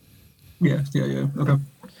 Yes. Yeah. Okay.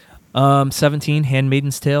 17,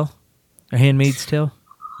 Handmaid's Tale.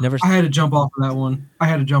 Never. I had to jump off of that one.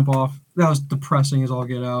 That was depressing as all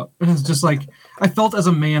get out. It's just like, I felt as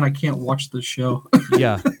a man, I can't watch this show.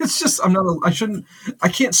 Yeah. It's just, I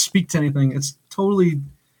can't speak to anything. It's totally,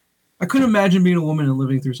 I couldn't imagine being a woman and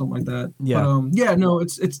living through something like that. Yeah. But, no,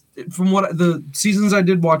 it's from what the seasons I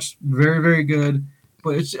did watch, very, very good.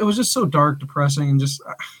 But it was just so dark, depressing, and just,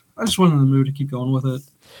 I just wasn't in the mood to keep going with it.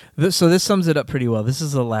 So this sums it up pretty well. This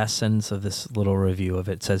is the last sentence of this little review of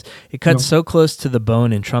it. It says, it cuts so close to the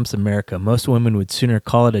bone in Trump's America, most women would sooner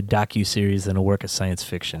call it a docuseries than a work of science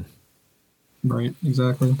fiction. Right,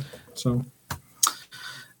 exactly. So,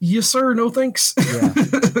 yes, sir, no thanks.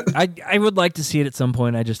 Yeah. I would like to see it at some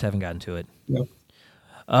point. I just haven't gotten to it.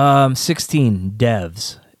 Yep. 16,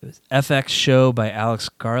 Devs. It was FX show by Alex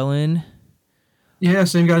Garland. Yeah,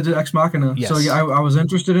 same guy did Ex Machina. Yes. So yeah, I was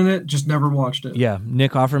interested in it, just never watched it. Yeah,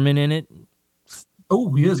 Nick Offerman in it.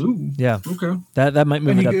 Oh, he is. Ooh. Yeah. Okay. That might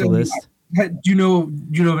move it up the list. Do you know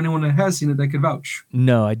of anyone that has seen it that could vouch?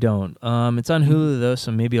 No, I don't. It's on Hulu though,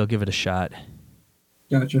 so maybe I'll give it a shot.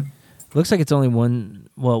 Gotcha. Looks like it's only one.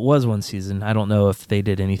 Well, it was one season. I don't know if they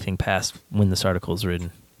did anything past when this article is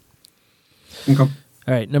written. Okay. All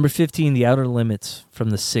right, number 15, The Outer Limits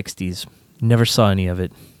from the 60s. Never saw any of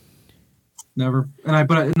it. Never.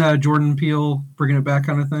 But in Jordan Peele bringing it back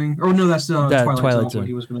kind of thing. Or no, that's Twilight Zone. What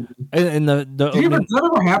he was going to do. And did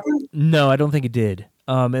that ever happen? No, I don't think it did.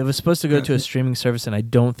 It was supposed to go to a streaming service, and I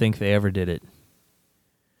don't think they ever did it.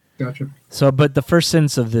 Gotcha. So, but the first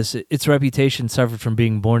sentence of this, its reputation suffered from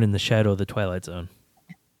being born in the shadow of the Twilight Zone.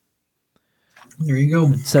 There you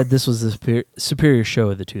go. It said this was the superior show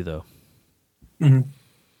of the two, though. Mm-hmm.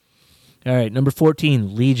 All right, number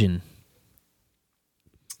 14, Legion.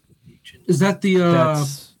 Is that the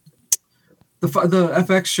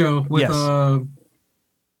FX show with yes.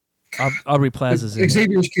 Aubrey Plaza's in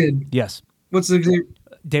Xavier's kid? Yes. What's Xavier?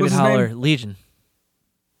 David Haller, Legion.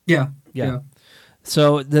 Yeah.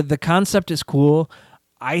 So the concept is cool.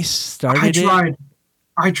 I tried,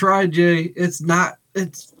 Jay.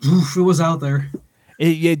 It was out there.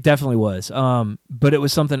 It definitely was. But it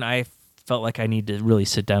was something I felt like I need to really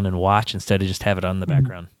sit down and watch instead of just have it on in the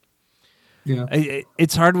background. Yeah.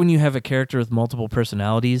 It's hard when you have a character with multiple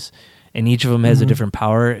personalities and each of them has a different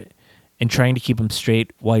power, and trying to keep them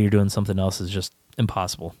straight while you're doing something else is just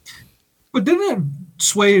impossible. But didn't it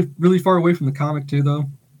sway really far away from the comic too, though?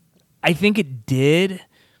 I think it did,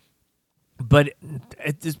 but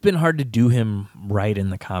it's been hard to do him right in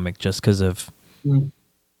the comic just because of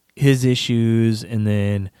his issues and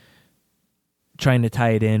then trying to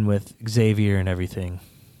tie it in with Xavier and everything.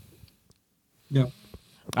 Yeah.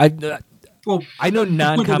 I know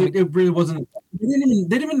non-comic. It really wasn't. They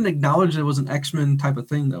didn't even acknowledge it was an X-Men type of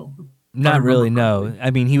thing, though. Not really, no. I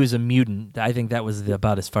mean, he was a mutant. I think that was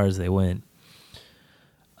about as far as they went.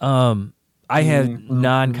 I have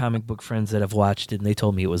non-comic book friends that have watched it, and they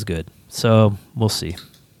told me it was good. So we'll see.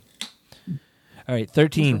 All right,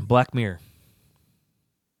 13, Black Mirror.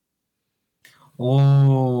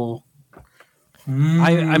 Oh.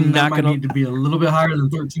 I'm not going to need to be a little bit higher than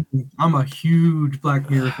 13. I'm a huge Black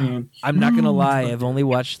Mirror fan. I'm not going to lie. I've only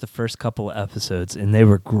watched the first couple of episodes, and they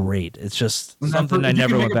were great. It's just something I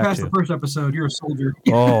never went back past to. The first episode, you're a soldier.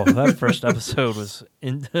 Oh, that first episode was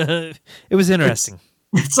it was interesting.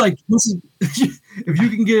 It's like, if you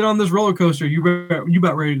can get on this roller coaster, you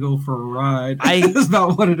about ready to go for a ride. That's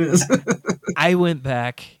about what it is. I went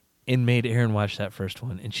back and made Erin watch that first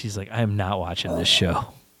one, and she's like, I am not watching this show.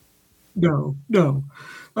 No.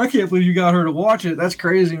 I can't believe you got her to watch it. That's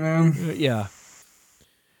crazy, man. Yeah.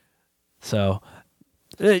 So,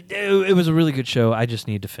 it was a really good show. I just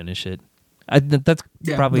need to finish it. That's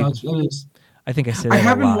probably... it is. I think I said that I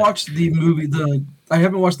haven't a lot. watched the movie, I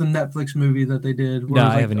haven't watched the Netflix movie that they did. No,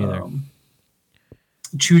 I haven't either.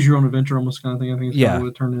 Choose your own adventure almost kind of thing. I think it's probably what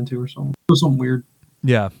it turned into or something. It was something weird.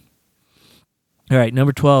 Yeah. All right,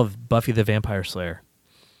 number 12, Buffy the Vampire Slayer.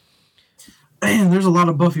 Man, there's a lot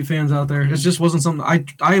of Buffy fans out there. It just wasn't something...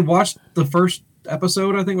 I watched the first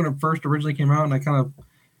episode, I think, when it first originally came out, and I kind of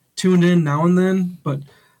tuned in now and then, but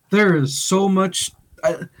there is so much...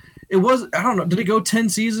 it was, I don't know, did it go 10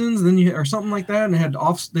 seasons then or something like that, and they had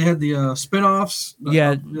the spin-offs,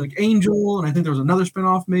 like Angel, and I think there was another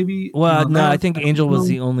spin-off maybe. Well, no, I think Angel was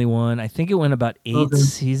the only one. I think it went about 8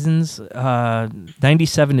 seasons,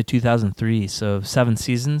 97 to 2003, so 7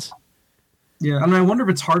 seasons. Yeah, and I wonder if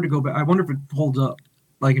it's hard to go back. I wonder if it holds up,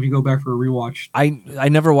 like if you go back for a rewatch. I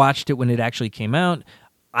never watched it when it actually came out.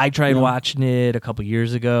 I tried watching it a couple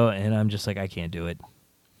years ago, and I'm just like, I can't do it.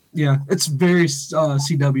 Yeah, it's very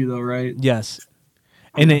CW though, right? Yes,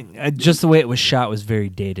 and it just the way it was shot was very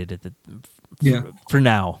dated for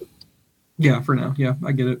now. Yeah, for now. Yeah,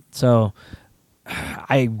 I get it. So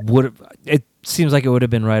it seems like it would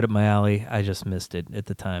have been right up my alley. I just missed it at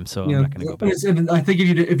the time, so I'm not going to go back. And I think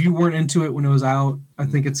if you weren't into it when it was out, I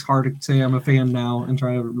think it's hard to say I'm a fan now and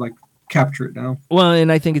try to like capture it now. Well,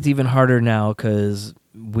 and I think it's even harder now because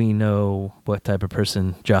we know what type of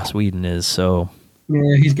person Joss Whedon is, so...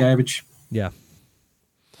 Yeah, he's garbage. Yeah.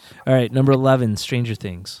 All right, number 11, Stranger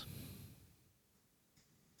Things.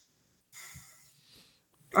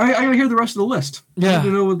 I gotta hear the rest of the list. Yeah. I need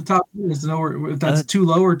to know what the top is, to know if that's too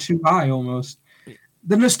low or too high almost.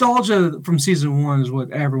 The nostalgia from season 1 is what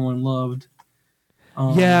everyone loved.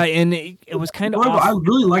 Yeah, and it was kind of I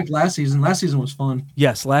really liked last season. Last season was fun.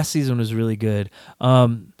 Yes, last season was really good.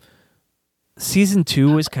 Season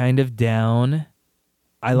 2 was kind of down.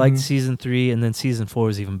 I liked season 3, and then season 4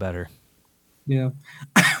 was even better. Yeah,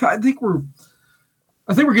 I think we're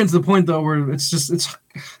getting to the point though where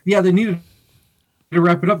they needed to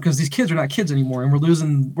wrap it up because these kids are not kids anymore, and we're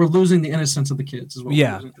losing the innocence of the kids. Is what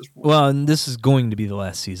we're losing at this point. Well, and this is going to be the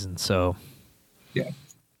last season, so yeah.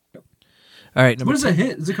 All right, when does it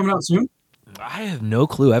hit? Is it coming out soon? I have no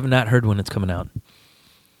clue. I have not heard when it's coming out.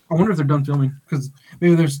 I wonder if they're done filming because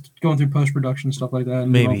maybe they're going through post-production and stuff like that.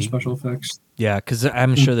 And maybe special effects. Yeah, because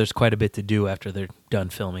I'm sure there's quite a bit to do after they're done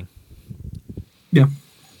filming. Yeah.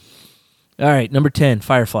 All right, number 10,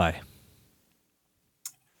 Firefly.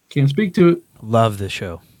 Can't speak to it. Love this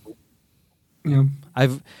show. Yeah.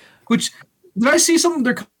 Did I see something?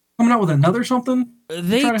 They're coming out with another something?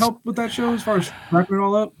 They try to help with that show as far as wrapping it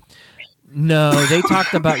all up? No, they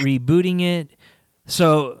talked about rebooting it.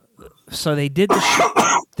 So they did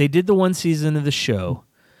they did the one season of the show.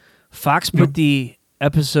 Fox put the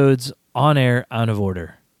episodes on air out of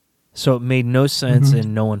order. So it made no sense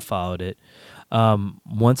and no one followed it.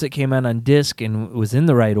 Once it came out on disc and was in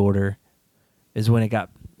the right order is when it got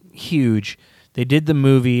huge. They did the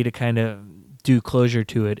movie to kind of do closure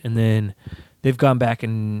to it, and then they've gone back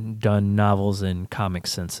and done novels and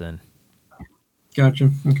comics since then.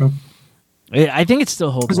 Gotcha. Okay. I think it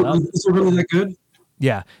still holds up. Is it really that good?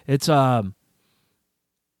 Yeah, it's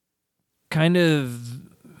kind of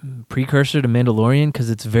precursor to Mandalorian because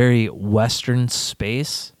it's very Western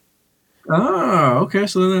space. Oh, okay.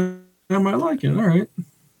 So then I might like it. All right.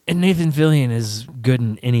 And Nathan Fillion is good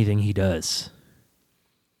in anything he does.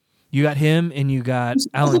 You got him, and you got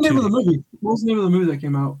Alan Tudyk. What's the name of the movie? What was the name of the movie that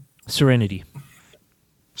came out? Serenity.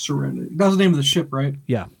 That was the name of the ship, right?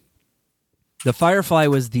 Yeah. The Firefly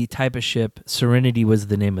was the type of ship. Serenity was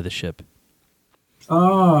the name of the ship.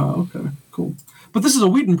 Oh, okay. Cool. But this is a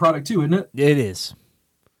Whedon product too, isn't it? It is.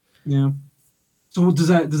 Yeah. So does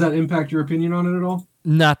that impact your opinion on it at all?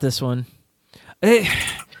 Not this one.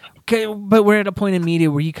 Okay, but we're at a point in media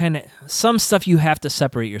where you kind of some stuff you have to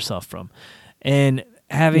separate yourself from, and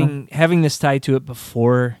having this tied to it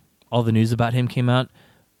before all the news about him came out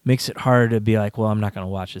makes it hard to be like, well, I'm not going to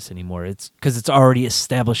watch this anymore. It's because it's already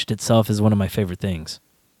established itself as one of my favorite things.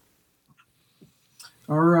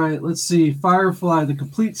 All right, let's see. Firefly, the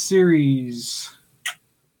complete series.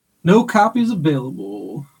 No copies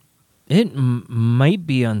available. It might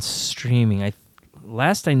be on streaming.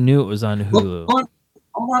 Last I knew it was on Hulu. Hold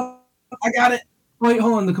on. I got it. Wait,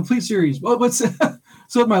 hold on. The complete series. What's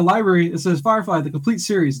so at my library it says Firefly, the complete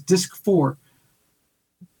series, disc 4.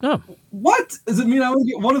 Oh. What? Does it mean I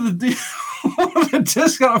only get one of the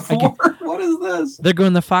discs out of 4? What is this? They're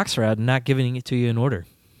going the Fox route and not giving it to you in order.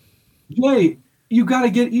 Jay, you got to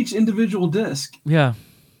get each individual disc. Yeah.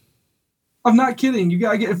 I'm not kidding. You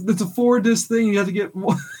got to get, if it's a 4-disc thing, you have to get,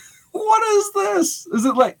 what is this? Is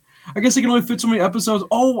it like, I guess it can only fit so many episodes.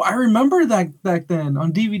 Oh, I remember that back then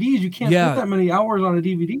on DVDs. You can't put that many hours on a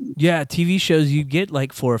DVD. Yeah, TV shows, you get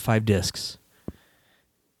like 4 or 5 discs.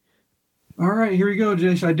 All right, here we go,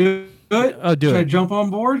 Jay. Should I do it? Oh, do it. Should I jump on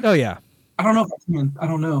board? Oh, yeah. I don't know if I can. I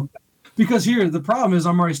don't know. Because here, the problem is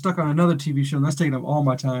I'm already stuck on another TV show, and that's taking up all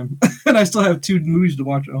my time. And I still have 2 movies to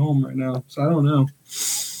watch at home right now, so I don't know.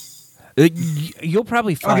 You'll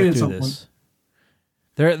probably fly through this.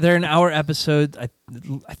 They're an hour episode.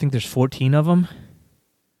 I think there's 14 of them.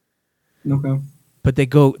 Okay. But they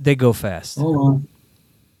go fast. Hold on.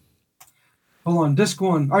 hold on. Disc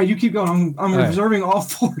 1. All right, you keep going. I'm reserving all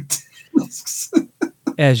 4 discs.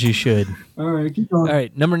 As you should. All right, keep going. All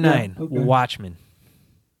right, number 9, okay. Watchmen.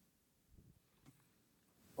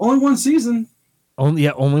 Only one season. Only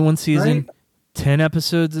one season. Right? 10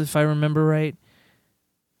 episodes, if I remember right.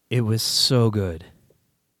 It was so good.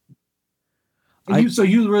 So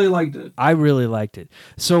you really liked it? I really liked it.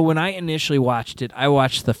 So when I initially watched it, I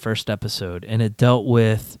watched the first episode, and it dealt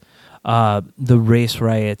with the race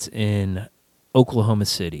riots in Oklahoma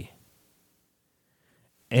City.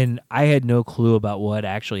 And I had no clue about what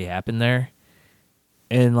actually happened there.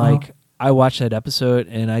 And, I watched that episode,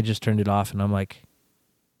 and I just turned it off, and I'm like,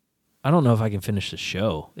 I don't know if I can finish the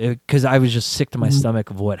show. Because I was just sick to my stomach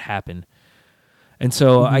of what happened. And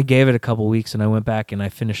so I gave it a couple weeks, and I went back and I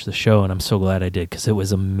finished the show, and I'm so glad I did because it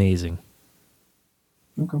was amazing.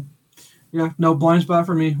 Okay. Yeah, no blind spot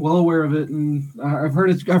for me. Well aware of it, and I've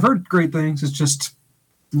heard great things. It's just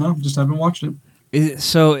haven't watched it.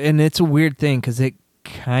 And it's a weird thing because it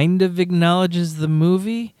kind of acknowledges the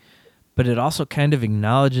movie, but it also kind of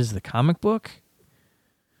acknowledges the comic book.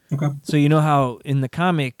 Okay. So you know how in the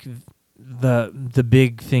comic, the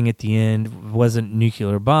big thing at the end wasn't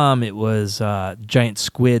nuclear bomb; it was giant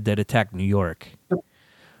squid that attacked New York.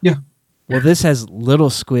 Yeah. Well, this has little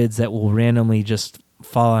squids that will randomly just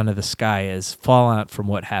fall out of the sky as fallout from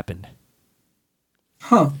what happened.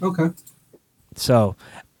 Huh. Okay. So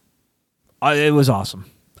it was awesome.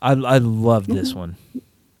 I loved this one.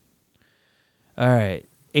 All right,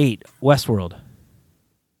 8, Westworld.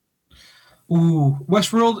 Ooh,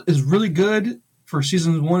 Westworld is really good for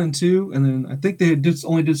seasons 1 and 2, and then I think they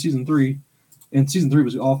only did season 3, and season 3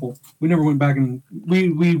 was awful. We never went back and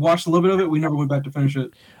we watched a little bit of it. We never went back to finish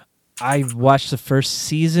it. I watched the first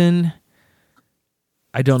season.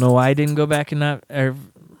 I don't know why I didn't go back and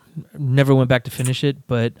never went back to finish it,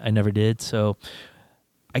 but I never did. So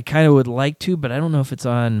I kind of would like to, but I don't know if it's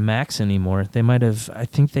on Max anymore. They might have. I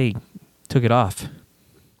think they took it off.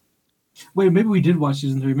 Wait, maybe we did watch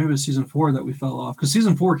season 3. Maybe it was season 4 that we fell off because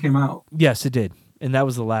season 4 came out. Yes, it did, and that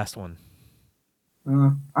was the last one.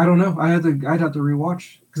 I don't know. I'd have to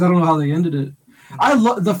rewatch because I don't know how they ended it. I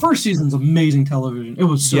love the first season's amazing television. It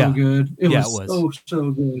was so good. It was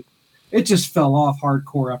so good. It just fell off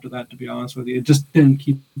hardcore after that. To be honest with you, it just didn't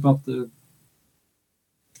keep up the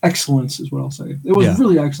excellence. Is what I'll say. It was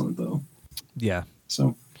really excellent though. Yeah.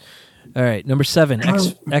 So, all right, number 7,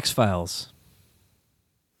 X-Files.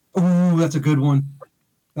 Oh, that's a good one.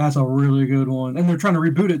 That's a really good one. And they're trying to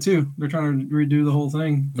reboot it too. They're trying to redo the whole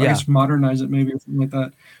thing. I guess modernize it maybe or something like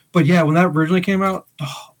that. But yeah, when that originally came out,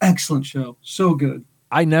 excellent show. So good.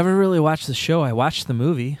 I never really watched the show. I watched the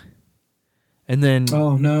movie. And then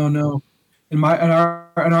oh no. In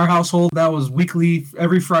our household, that was weekly.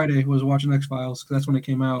 Every Friday was watching X-Files because that's when it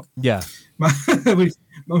came out. Yeah. My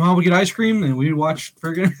mom would get ice cream and we'd watch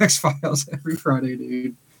friggin' X-Files every Friday,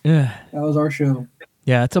 dude. Yeah. That was our show.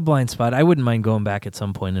 Yeah, it's a blind spot. I wouldn't mind going back at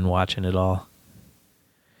some point and watching it all.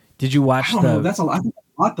 Did you watch That's a lot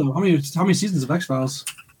though. How many seasons of X-Files?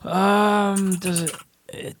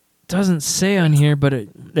 It doesn't say on here, but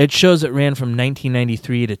it shows it ran from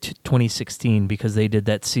 1993 to 2016 because they did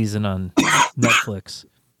that season on Netflix.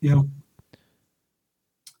 Yeah.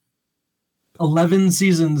 11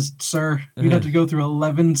 seasons, sir. You'd have to go through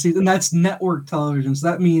 11 seasons. And that's network television, so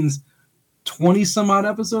that means 20 some odd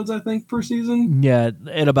episodes, I think, per season. Yeah,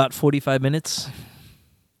 at about 45 minutes.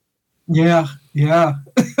 Yeah.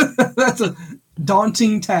 That's a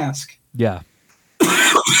daunting task. Yeah.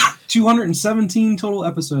 217 total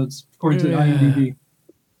episodes, according to IMDb.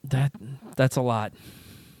 That's a lot.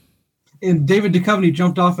 And David Duchovny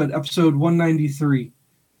jumped off at episode 193.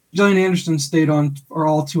 Gillian Anderson stayed on for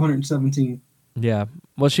all 217. Yeah.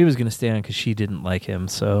 Well, she was going to stay on because she didn't like him,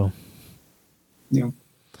 so... Yeah.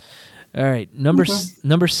 All right, number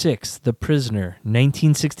 6, The Prisoner,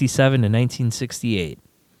 1967 to 1968.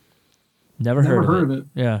 Never heard of it.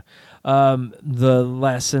 Yeah. The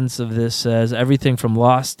last sentence of this says, everything from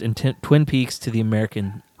Lost and Twin Peaks to The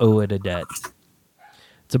American owe it a debt.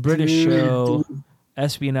 It's a British show,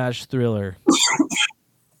 espionage thriller.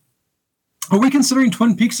 Are we considering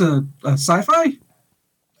Twin Peaks a sci-fi?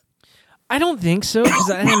 I don't think so, because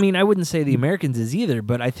I wouldn't say The Americans is either,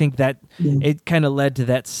 but I think that it kind of led to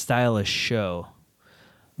that stylish show.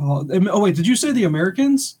 Oh, wait, did you say The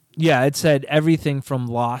Americans? Yeah, it said everything from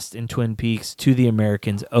Lost and Twin Peaks to The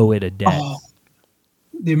Americans owe it a debt. Oh,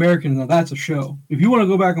 The Americans, now that's a show. If you want to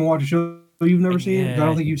go back and watch a show you've never seen, I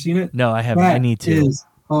don't think you've seen it. No, I haven't. I need to. Is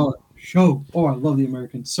a show. Oh, I love The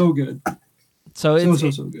Americans. So good. So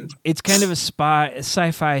it's so good. It's kind of a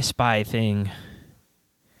sci-fi spy thing.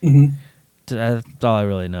 Mm-hmm. That's all I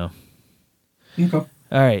really know. Okay. All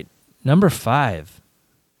right. Number 5,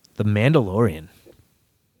 The Mandalorian.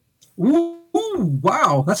 Ooh,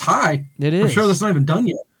 wow, that's high. It is. I'm sure that's not even done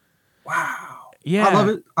yet. Wow. Yeah. I love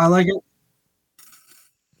it. I like it.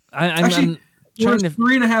 I'm trying to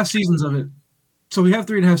 3.5 seasons of it. So we have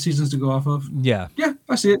 3.5 seasons to go off of. Yeah. Yeah,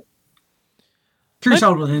 I see it. Curious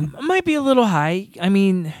how it'll end. Might be a little high. I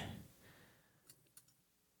mean,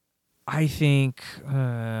 I think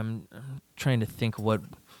I'm trying to think what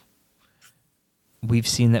we've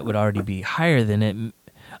seen that would already be higher than it.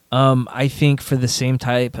 I think for the same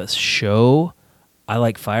type of show, I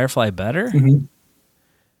like Firefly better.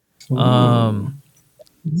 Mm-hmm.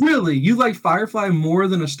 Really? You like Firefly more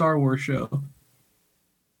than a Star Wars show?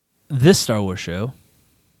 This Star Wars show.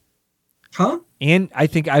 Huh? And I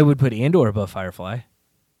think I would put Andor above Firefly.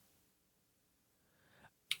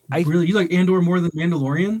 Really? You like Andor more than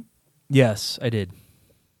Mandalorian? Yes, I did.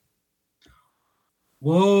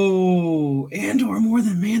 Whoa. Andor more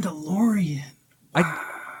than Mandalorian. Wow.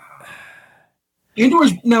 Andor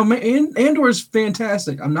is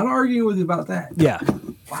fantastic. I'm not arguing with you about that. Yeah.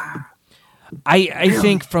 Wow. I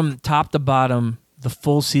think from top to bottom, the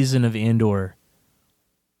full season of Andor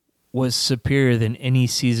was superior than any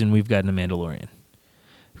season we've gotten of Mandalorian.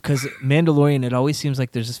 Because Mandalorian, it always seems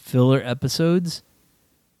like there's just filler episodes.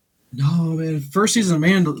 No, man. First season of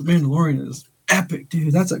Mandalorian is epic,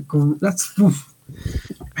 dude. That's oof.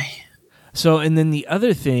 Man. So, and then the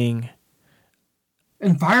other thing...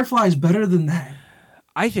 And Firefly is better than that.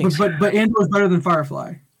 I think but Andor is better than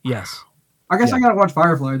Firefly. Yes. I guess I gotta watch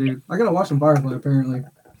Firefly, dude. I gotta watch some Firefly, apparently.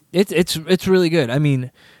 It's really good. I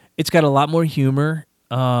mean, it's got a lot more humor.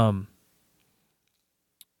 I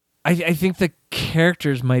think the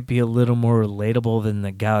characters might be a little more relatable than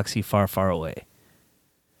the galaxy far, far away.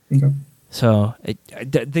 Okay. So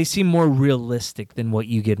they seem more realistic than what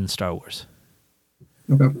you get in Star Wars.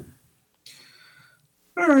 Okay.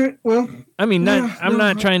 All right. Well, I mean, I'm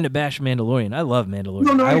not trying to bash Mandalorian. I love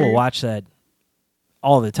Mandalorian. I will watch that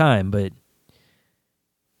all the time, but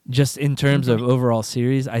just in terms of overall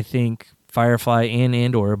series, I think Firefly and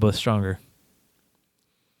Andor are both stronger.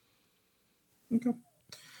 Okay.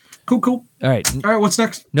 Cool. All right. What's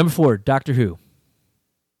next? Number 4, Doctor Who.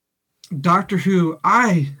 Doctor Who.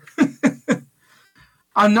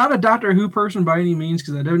 I'm not a Doctor Who person by any means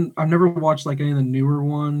because I've never watched like any of the newer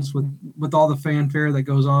ones with all the fanfare that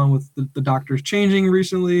goes on with the doctors changing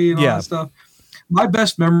recently and all that stuff. My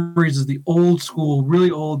best memories is the old school,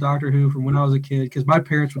 really old Doctor Who from when I was a kid because my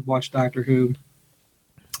parents would watch Doctor Who.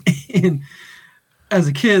 And as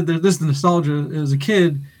a kid, this is the nostalgia. As a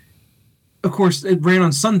kid, of course, it ran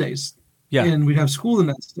on Sundays. Yeah. And we'd have school the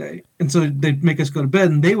next day. And so they'd make us go to bed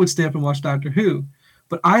and they would stay up and watch Doctor Who.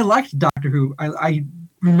 But I liked Doctor Who. I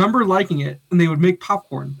remember liking it, and they would make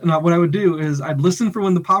popcorn. And what I would do is I'd listen for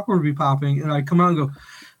when the popcorn would be popping, and I'd come out and go,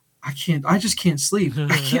 I just can't sleep. I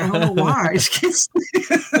don't know why. I just can't sleep.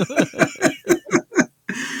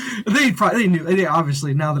 They knew. They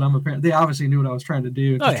obviously, now that I'm a parent, they obviously knew what I was trying to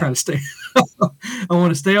do. Trying to stay. I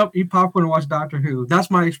want to stay up, eat popcorn, and watch Doctor Who.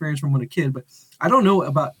 That's my experience from when a kid. But I don't know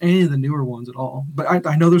about any of the newer ones at all. But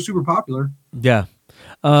I know they're super popular. Yeah.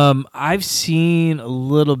 I've seen a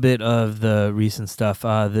little bit of the recent stuff,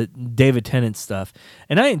 the David Tennant stuff,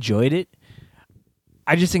 and I enjoyed it.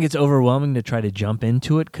 I just think it's overwhelming to try to jump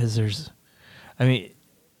into it because there's,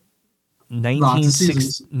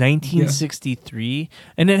 1963,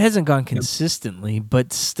 and it hasn't gone consistently,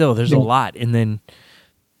 but still, there's a lot. And then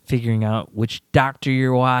figuring out which doctor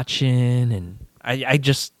you're watching, and I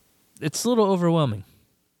just, it's a little overwhelming.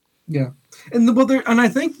 Yeah, and I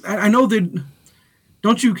think I know they.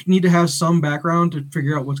 Don't you need to have some background to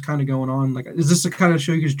figure out what's kind of going on? Like, is this the kind of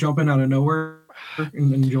show you just jump in out of nowhere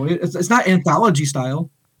and enjoy it? It's not anthology style.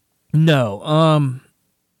 No.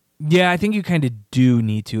 Yeah, I think you kind of do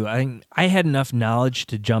need to. I had enough knowledge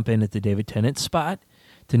to jump in at the David Tennant spot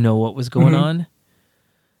to know what was going on.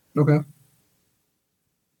 Okay.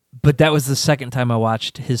 But that was the second time I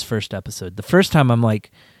watched his first episode. The first time I'm like,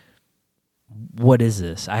 what is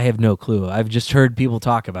this? I have no clue. I've just heard people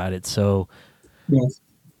talk about it, so... Yes.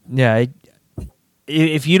 Yeah,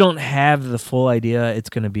 if you don't have the full idea, it's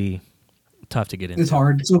going to be tough to get into. It's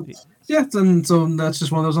hard. So so that's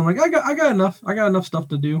just one of those. I'm like, I got enough stuff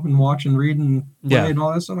to do and watch and read and play and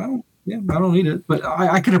all that stuff. I don't need it, but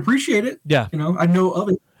I can appreciate it. Yeah, I know of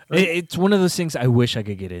it. Right? It's one of those things I wish I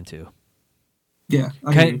could get into. Yeah,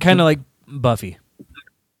 kind of like Buffy.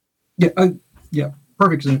 Yeah, yeah.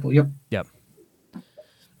 Perfect example. Yep.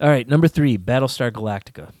 All right, number 3, Battlestar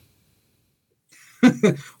Galactica.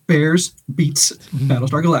 Bears beats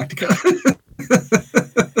Battlestar Galactica.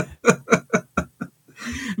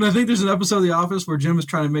 And I think there's an episode of The Office where Jim is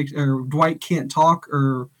trying to or Dwight can't talk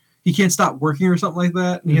or he can't stop working or something like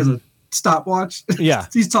that, and he has a stopwatch. Yeah.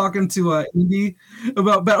 He's talking to Indy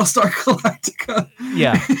about Battlestar Galactica.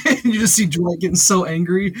 Yeah. And you just see Dwight getting so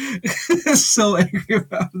angry. So angry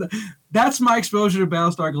about that. That's my exposure to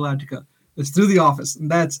Battlestar Galactica. It's through The Office, and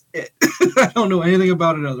that's it. I don't know anything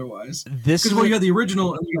about it otherwise. Because you have the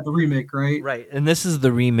original and you got the remake, right? Right, and this is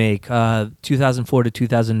the remake, 2004 to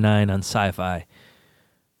 2009 on Sci-Fi.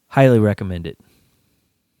 Highly recommend it.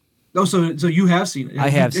 Oh, so you have seen it? I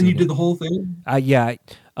have seen it. And you did the whole thing? Yeah.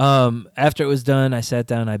 After it was done, I sat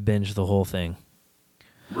down, I binged the whole thing.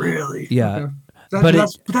 Really? Yeah. Okay.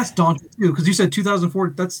 That's daunting too, because you said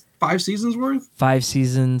 2004. That's 5 seasons worth. 5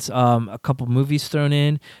 seasons, a couple movies thrown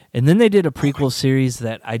in, and then they did a prequel series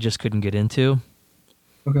that I just couldn't get into.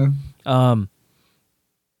 Okay.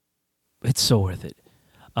 It's so worth it.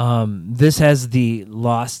 This has the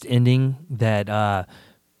lost ending that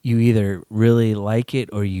you either really like it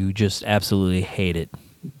or you just absolutely hate it.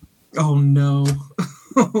 Oh no!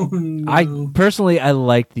 Oh no! I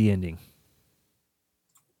liked the ending.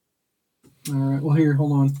 All right. Well, here,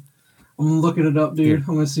 hold on. I'm looking it up, dude. Here.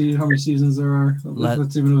 I'm gonna see how many seasons there are. If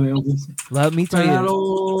it's even available. Let me tell you.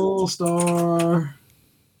 Battlestar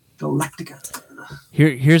Galactica.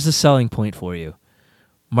 Here's the selling point for you.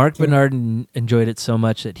 Mark Bernard enjoyed it so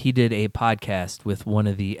much that he did a podcast with one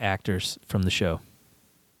of the actors from the show.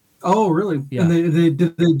 Oh, really? Yeah. And they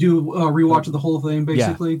do rewatch of the whole thing,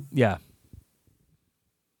 basically? Yeah.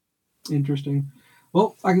 Interesting.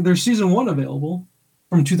 Well, there's season 1 available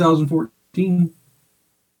from 2014.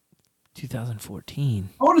 2014.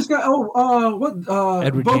 Oh, this guy. What?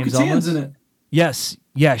 Edward Bo-Katan's James in it. Yes.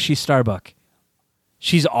 Yeah, she's Starbuck.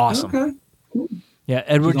 She's awesome. Okay. Cool. Yeah,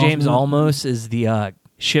 Edward She's James awesome. Olmos is the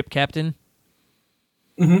ship captain.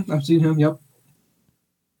 Mm-hmm. I've seen him. Yep.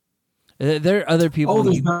 There are other people. Oh,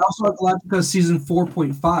 there's Battlestar Galactica season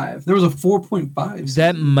 4.5. There was a 4.5.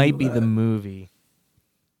 That might be the movie.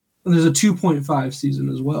 And there's a 2.5 season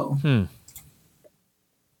as well. And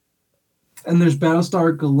there's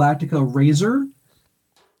Battlestar Galactica Razor.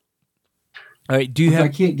 All right. Do you have? I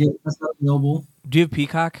can't get. That's not available. Do you have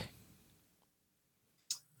Peacock?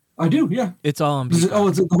 I do. Yeah. It's all on Peacock.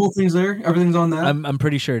 It's the whole thing's there. Everything's on that. I'm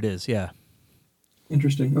pretty sure it is. Yeah.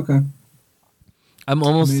 Interesting. Okay. I'm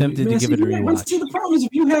almost tempted to give it a rewatch. See, the problem is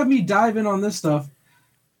if you have me dive in on this stuff,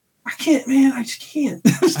 I can't, man. I just can't.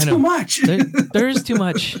 There's too much. There is too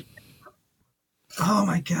much. Oh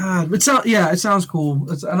my god! It sounds cool.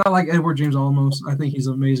 And I like Edward James Olmos. I think he's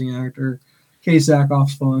an amazing actor. Kay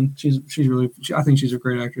Sackhoff's fun. I think she's a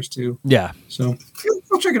great actress too. Yeah. So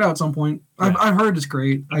I'll check it out at some point. Yeah. I've heard it's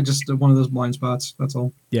great. I just one of those blind spots. That's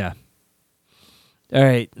all. Yeah. All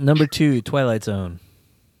right, number 2, Twilight Zone.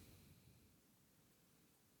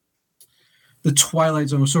 The Twilight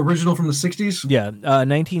Zone. So original from the 60s? Yeah,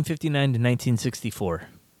 1959 to 1964.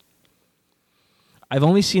 I've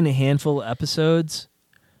only seen a handful of episodes.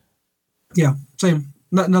 Yeah, same.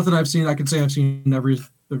 Nothing I've seen. I can say I've seen every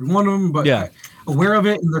one of them, but I'm aware of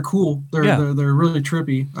it, and they're cool. They're really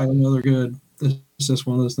trippy. I know they're good. It's just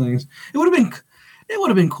one of those things. It would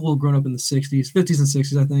have been cool growing up in the 60s, 50s and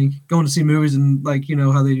 60s, I think. Going to see movies and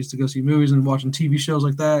how they used to go see movies and watching TV shows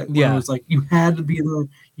like that. Yeah. It was like you had to be there.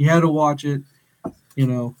 You had to watch it.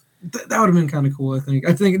 That would have been kind of cool, I think.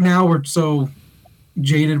 I think now we're so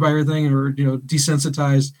jaded by everything and we're,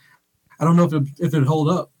 desensitized. I don't know if it'd hold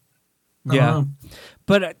up. I don't know.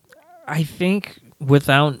 But I think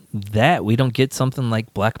without that, we don't get something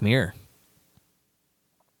like Black Mirror.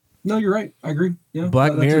 No, you're right. I agree. Yeah,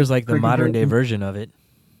 Black Mirror is like the modern day version of it.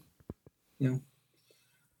 Yeah.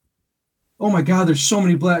 Oh my God, there's so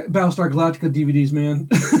many Battlestar Galactica DVDs, man.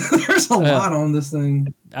 There's a lot on this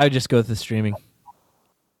thing. I would just go with the streaming.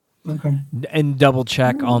 Okay. And double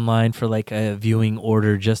check online for like a viewing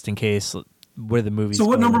order just in case where the movie's. So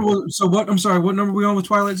what number was? So what? I'm sorry. What number were we on with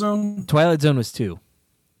Twilight Zone? Twilight Zone was 2.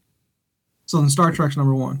 So then Star Trek's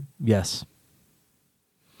number 1. Yes.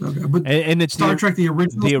 Okay, but and it's Star Trek the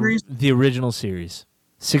original series. The original series,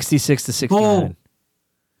 66 to 69.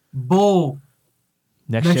 Bull.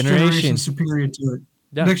 Next Generation is superior to it.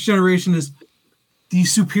 Yeah. Next Generation is the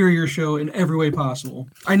superior show in every way possible.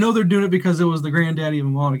 I know they're doing it because it was the granddaddy of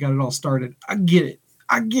them all that got it all started. I get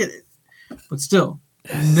it. But still,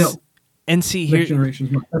 no. And see, Next Generation's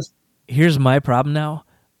my best. Here's my problem now.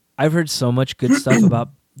 I've heard so much good stuff about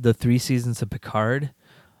the 3 seasons of Picard.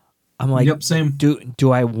 I'm like, yep, same.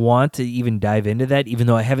 Do I want to even dive into that, even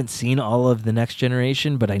though I haven't seen all of the Next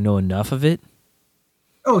Generation, but I know enough of it?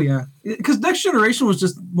 Oh yeah, because Next Generation was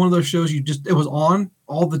just one of those shows it was on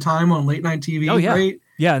all the time on late night TV. Oh yeah, right?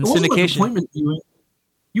 Yeah, and it wasn't syndication. Like appointment viewing.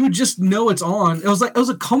 you would just know it's on. It was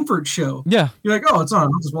a comfort show. Yeah. You're like, oh, it's on.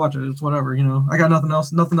 I'll just watch it. It's whatever, you know. I got nothing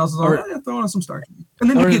else. Nothing else is on. Throw on some Star Trek. And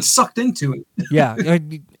then you get sucked into it. Yeah.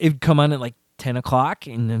 It'd come on at like 10 o'clock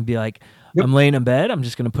and then be like, yep. I'm laying in bed. I'm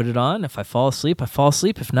just going to put it on. If I fall asleep, I fall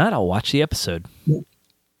asleep. If not, I'll watch the episode. Yep.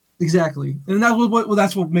 Exactly. And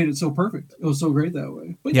that's what made it so perfect. It was so great that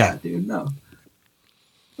way. But yeah dude, no.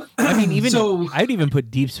 I mean, I'd even put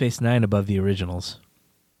Deep Space Nine above the originals.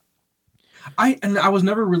 I was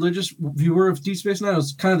never a religious viewer of Deep Space Nine. It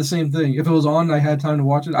was kind of the same thing. If it was on and I had time to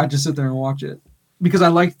watch it, I'd just sit there and watch it. Because I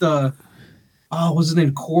liked what's his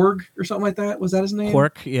name? Korg or something like that? Was that his name?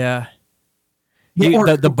 Quark, yeah.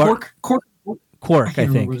 Quark, I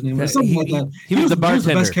think. His name. Something like that. He was the bartender. He was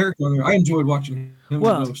the best character on there. I enjoyed watching him the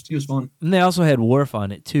most. He was fun. And they also had Worf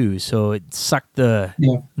on it too, so it sucked the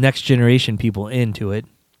next generation people into it.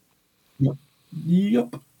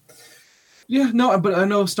 Yep. Yeah, no, but I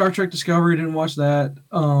know Star Trek Discovery, didn't watch that.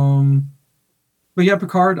 But yeah,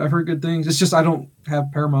 Picard, I've heard good things. It's just I don't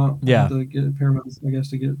have Paramount. Yeah. I have to get Paramount, I guess,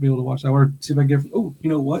 to be able to watch that. Or see if I can get. Oh, you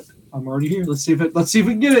know what? I'm already here. Let's see if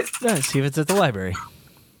we can get it. Yeah, see if it's at the library.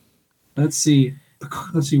 Let's see.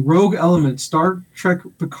 Rogue Elements, Star Trek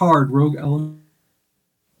Picard, Rogue Elements,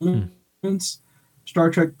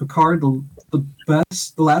 Star Trek Picard, the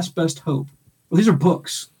last best hope. Well, these are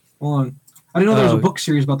books. Hold on. I didn't know there was a book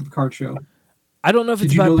series about the Picard show. I don't know if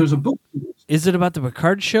it's about. Did you know there's a book series? Is it about the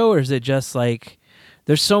Picard show, or is it just like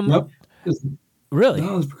there's so much? Yep. Really?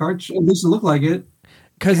 No, it's Picard show. At least it looked like it.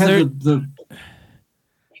 Because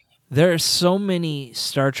there are so many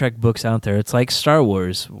Star Trek books out there. It's like Star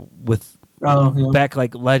Wars with back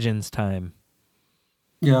like Legends time.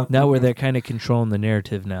 Yeah. Now where they're kind of controlling the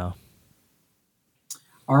narrative now.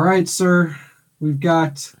 All right, sir. We've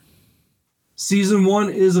got Season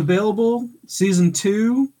 1 is available. Season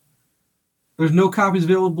 2, there's no copies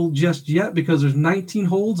available just yet because there's 19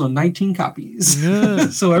 holds on 19 copies. Yeah.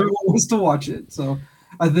 So everyone wants to watch it. So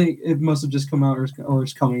I think it must have just come out or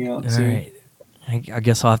is coming out. All soon. Right. I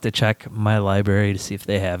guess I'll have to check my library to see if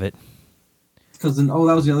they have it. Because then, that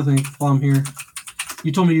was the other thing while I'm here.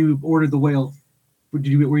 You told me you ordered The Whale. Were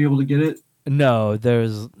you able to get it? No, there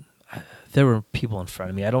were people in front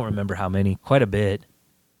of me. I don't remember how many. Quite a bit.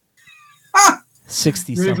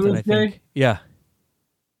 60 something, I think. Yeah.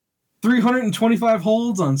 325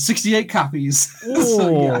 holds on 68 copies.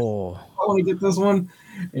 So, yeah, I want to get this one.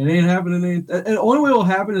 It ain't happening. The only way it will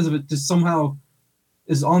happen is if it just somehow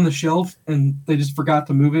is on the shelf and they just forgot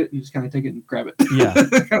to move it. You just kind of take it and grab it. Yeah.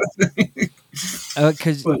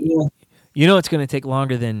 Because you know it's going to take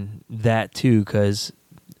longer than that too, because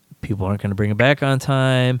people aren't going to bring it back on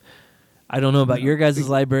time. I don't know about your guys'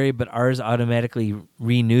 library, but ours automatically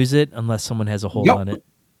renews it unless someone has a hold on it.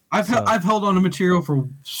 I've held on to material for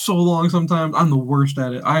so long sometimes. I'm the worst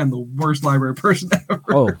at it. I am the worst library person ever.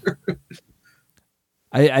 Oh.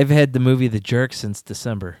 I've had the movie The Jerk since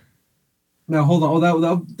December. Now, hold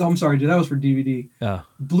on. I'm sorry, dude. That was for DVD. Oh.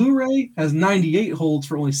 Blu-ray has 98 holds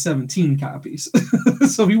for only 17 copies.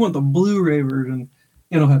 So if you want the Blu-ray version,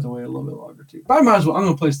 you'll have to wait a little bit longer, too. But I might as well. I'm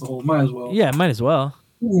going to place the hold. Might as well. Yeah, might as well.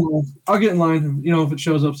 I'll get in line. If it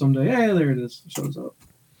shows up someday. Hey, there it is. It shows up.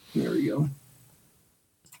 There we go.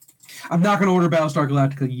 I'm not going to order Battlestar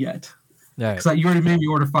Galactica yet. Because you already made me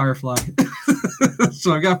order Firefly.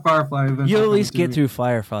 So I got Firefly eventually. You'll at least get through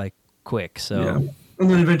Firefly quick. So yeah. And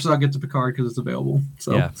then eventually I'll get to Picard because it's available.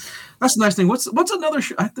 So that's the nice thing. What's another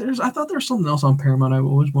show? I thought there was something else on Paramount I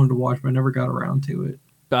always wanted to watch, but I never got around to it.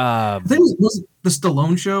 I think it was the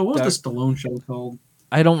Stallone show. What was the Stallone show called?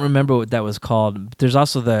 I don't remember what that was called. There's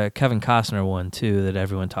also the Kevin Costner one too that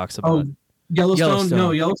everyone talks about. Oh, Yellowstone.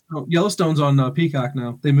 No, Yellowstone's on Peacock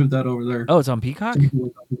now. They moved that over there. Oh, it's on Peacock?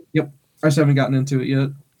 Yep. I just haven't gotten into it yet.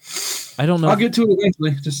 I don't know. I'll get to it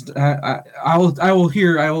eventually. Just I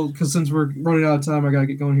will because since we're running out of time, I gotta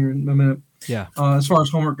get going here in a minute. Yeah. As far as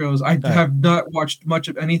homework goes, I have not watched much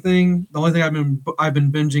of anything. The only thing I've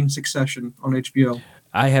been binging Succession on HBO.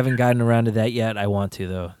 I haven't gotten around to that yet. I want to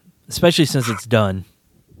though, especially since it's done.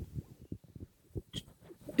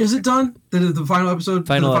 Is it done? The final episode?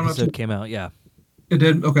 Final episode came out, yeah. It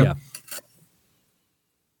did? Okay. Yeah.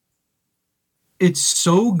 It's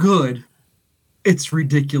so good. It's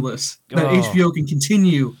ridiculous that HBO can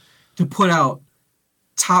continue to put out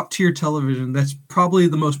top-tier television. That's probably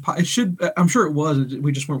the most... I'm sure it was.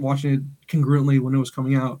 We just weren't watching it congruently when it was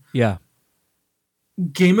coming out. Yeah.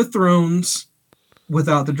 Game of Thrones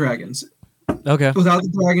without the dragons. Okay. Without the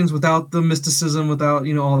dragons, without the mysticism, without,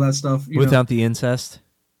 all that stuff. Without the incest?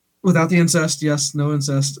 Without the incest, yes. No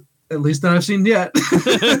incest. At least that I've seen yet.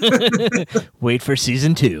 Wait for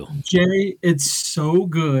season 2. Jerry, it's so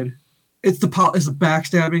good. It's the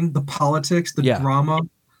backstabbing, the politics, the drama.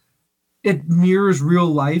 it mirrors real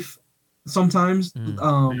life sometimes.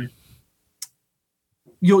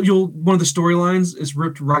 You'll one of the storylines is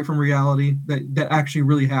ripped right from reality that actually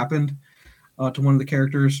really happened to one of the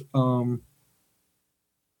characters.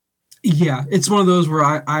 Yeah, it's one of those where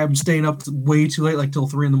I'm staying up way too late, like till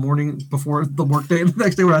 3 a.m. before the work day. And the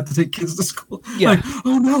next day, we have to take kids to school. Yeah. Like,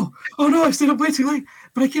 oh no, I stayed up way too late,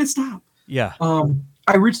 but I can't stop. Yeah.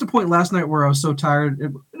 I reached a point last night where I was so tired.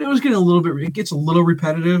 It was getting it gets a little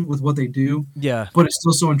repetitive with what they do. Yeah. But it's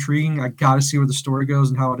still so intriguing. I got to see where the story goes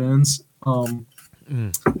and how it ends.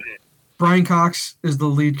 Brian Cox is the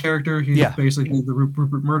lead character. He's basically the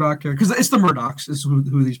Rupert Murdoch character. Because it's the Murdochs is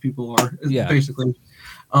who these people are, basically.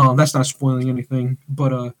 That's not spoiling anything.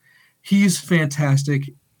 But he's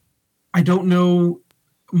fantastic. I don't know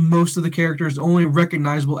most of the characters. The only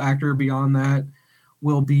recognizable actor beyond that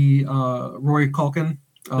will be Roy Culkin,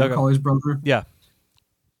 Colley's brother. Yeah.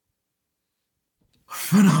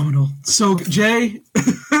 Phenomenal. So, Jay,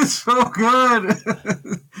 so good.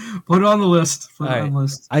 Put it on the list.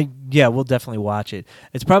 We'll definitely watch it.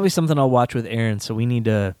 It's probably something I'll watch with Aaron, so we need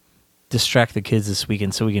to distract the kids this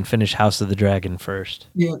weekend so we can finish House of the Dragon first.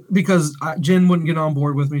 Yeah, because Jen wouldn't get on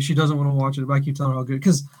board with me. She doesn't want to watch it, but I keep telling her how good.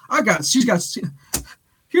 Because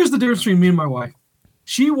here's the difference between me and my wife.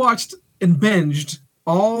 She watched and binged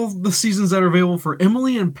all the seasons that are available for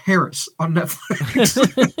Emily in Paris on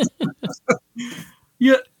Netflix.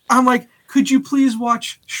 Yeah, I'm like, could you please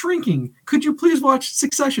watch Shrinking? Could you please watch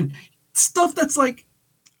Succession? Stuff that's like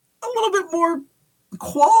a little bit more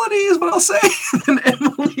quality is what I'll say than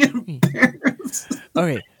Emily in Paris.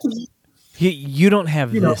 Okay. You don't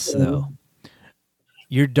have this, though.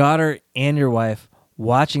 Your daughter and your wife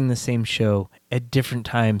watching the same show at different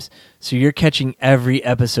times, so you're catching every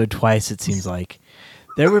episode twice, it seems like.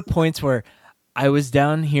 There were points where I was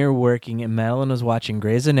down here working and Madeline was watching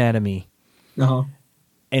Grey's Anatomy. Uh-huh.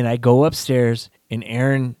 And I go upstairs and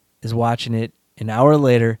Aaron is watching it an hour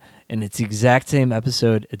later and it's the exact same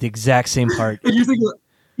episode at the exact same part. And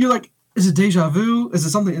you're like, is it deja vu? Is it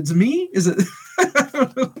something? Is it me? Is it?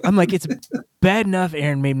 I'm like, it's bad enough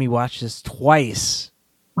Aaron made me watch this twice.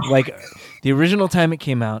 Like the original time it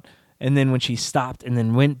came out and then when she stopped and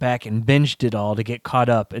then went back and binged it all to get caught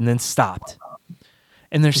up and then stopped.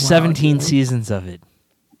 And there's 17 seasons of it.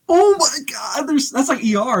 Oh my God, that's like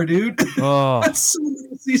ER, dude. Oh. That's so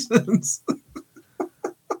many seasons.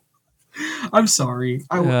 I'm sorry.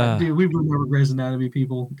 Dude, we were never Grey's Anatomy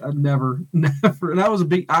people. I've never. And I was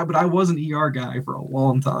but I was an ER guy for a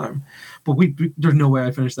long time. But there's no way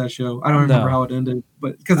I finished that show. I don't remember how it ended,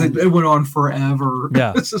 but because it went on forever.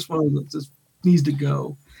 Yeah. It's just one of those just needs to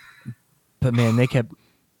go. But man, they kept.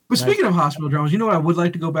 But speaking of hospital dramas, you know what I would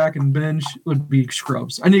like to go back and binge would be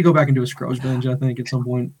Scrubs. I need to go back and do a Scrubs binge, I think, at some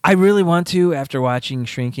point. I really want to after watching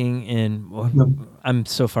Shrinking, and I'm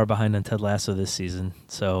so far behind on Ted Lasso this season.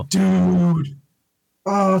 So, dude,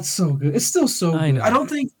 oh, it's so good. It's still so good. I don't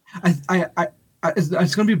think it's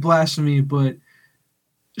going to be blasphemy, but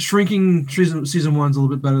Shrinking season 1's a little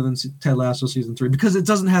bit better than Ted Lasso season 3 because it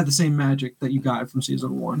doesn't have the same magic that you got from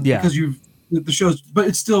season 1. Yeah, because the show's, but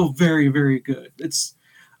it's still very, very good.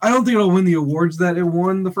 I don't think it'll win the awards that it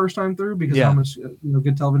won the first time through because how much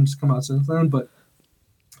good television's come out since then. But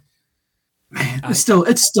man, it's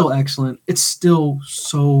still excellent. It's still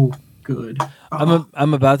so good.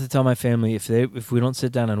 I'm about to tell my family if we don't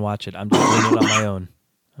sit down and watch it, I'm just doing it on my own.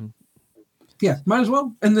 Yeah, might as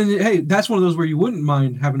well. And then hey, that's one of those where you wouldn't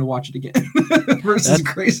mind having to watch it again versus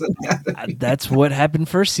Grey's Anatomy. That's what happened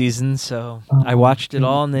first season. So I watched it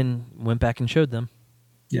all and then went back and showed them.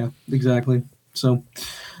 Yeah, exactly. So.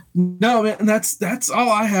 No, man, that's all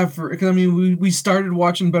I have for. Because I mean, we started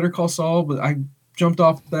watching Better Call Saul, but I jumped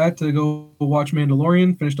off that to go watch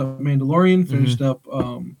Mandalorian. Finished up Mandalorian. Finished up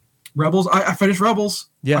Rebels. I finished Rebels.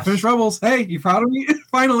 Yeah, I finished Rebels. Hey, you proud of me?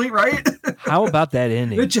 Finally, right? How about that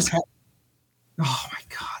ending? It just. Oh my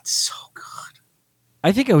God, so good.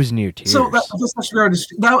 I think I was near tears. So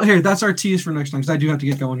that's our tease for next time because I do have to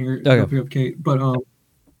get going here. Okay. Pick up Kate, but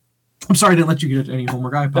I'm sorry I didn't let you get any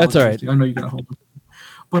homework. I apologize. That's all right. I know you got homework.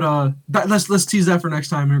 But let's tease that for next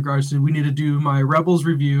time in regards to we need to do my Rebels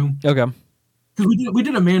review. Okay. Because we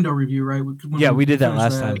did a Mando review, right? We did that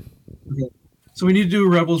last time. Okay. So we need to do a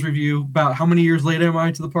Rebels review about how many years late am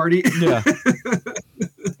I to the party? Yeah.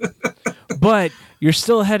 But you're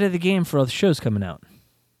still ahead of the game for all the shows coming out.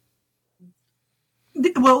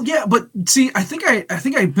 Well, yeah, but see, I think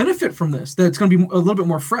I benefit from this. That it's going to be a little bit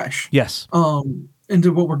more fresh. Yes.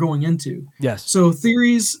 Into what we're going into. Yes. So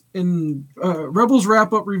theories and Rebels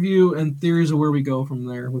wrap-up review and theories of where we go from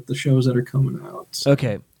there with the shows that are coming out. So.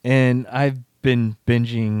 Okay. And I've been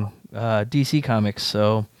binging DC Comics,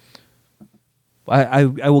 so I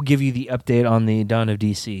will give you the update on the Dawn of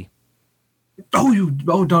DC. Dawn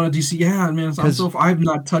of DC, yeah, man. I've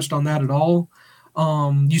not touched on that at all.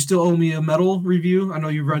 You still owe me a metal review. I know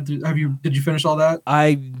you read. Did you finish all that?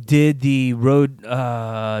 I did the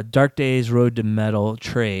Dark Days Road to Metal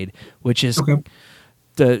trade, which is okay.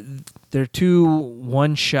 They're 2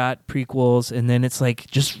 one-shot prequels, and then it's like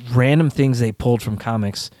just random things they pulled from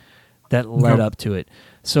comics that led up to it.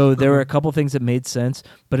 So there were a couple things that made sense,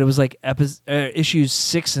 but it was like issues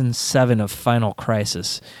 6 and 7 of Final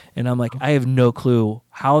Crisis, and I'm like, I have no clue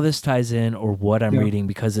how this ties in or what I'm reading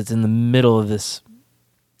because it's in the middle of this.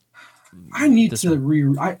 I need to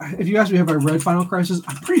read. If you ask me, have I read Final Crisis?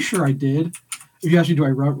 I'm pretty sure I did. If you ask me, do I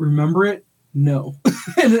remember it? No.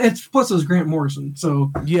 And it's plus it was Grant Morrison,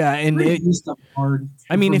 so yeah, and stuff hard.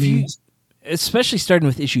 I mean, if you, especially starting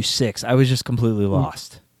with issue 6, I was just completely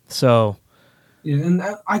lost. So. Yeah, and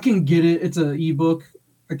I can get it. It's an ebook.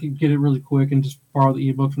 I can get it really quick and just borrow the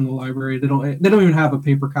ebook from the library. They don't even have a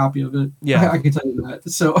paper copy of it. Yeah, I can tell you that.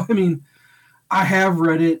 So I mean, I have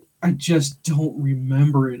read it. I just don't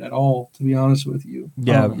remember it at all, to be honest with you.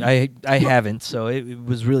 Yeah, I haven't. So it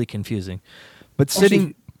was really confusing. But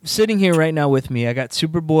sitting here right now with me, I got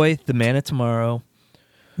Superboy, The Man of Tomorrow,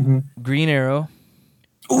 Green Arrow.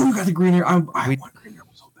 Oh, you got the Green Arrow. I want Green Arrow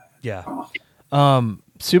so bad. Yeah.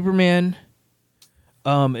 Superman.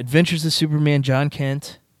 Adventures of Superman, John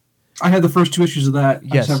Kent. I had the first 2 issues of that.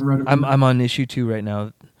 Yes, I just haven't read it. I'm on issue 2 right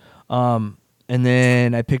now. And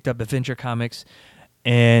then I picked up Adventure Comics,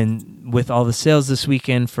 and with all the sales this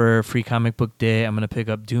weekend for Free Comic Book Day, I'm going to pick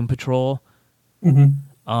up Doom Patrol. And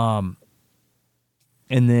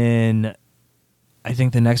then I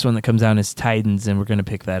think the next one that comes out is Titans, and we're going to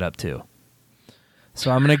pick that up too. So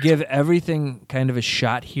I'm going to give everything kind of a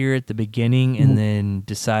shot here at the beginning, and then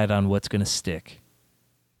decide on what's going to stick.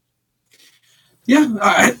 Yeah,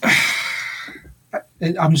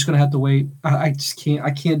 I'm just gonna have to wait. I just can't. I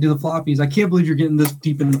can't do the floppies. I can't believe you're getting this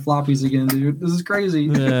deep into the floppies again, dude. This is crazy.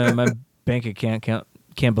 My bank account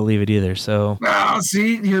can't believe it either. So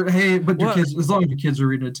see, your kids. As long as your kids are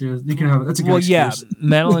reading it too, you can have it. That's a good excuse.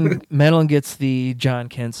 Yeah. Madeline gets the John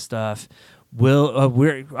Kent stuff.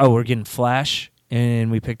 We're getting Flash, and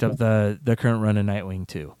we picked up the current run of Nightwing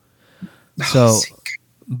too. So.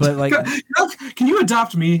 But like, can you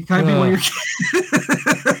adopt me? Can I be one of your kids?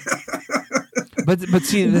 but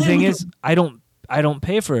see, the thing is, I don't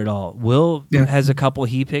pay for it all. Will has a couple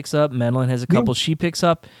he picks up. Madeline has a couple she picks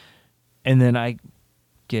up, and then I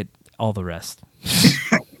get all the rest.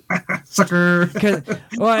 Sucker.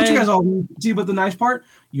 But you guys all see, but the nice part,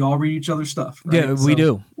 you all read each other's stuff. Right? Yeah, we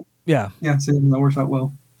do. Yeah. See, that works out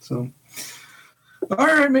well. So. All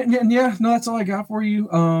right, man. Yeah, no, that's all I got for you.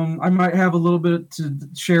 I might have a little bit to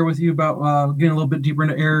share with you about getting a little bit deeper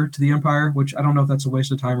into Heir to the Empire, which I don't know if that's a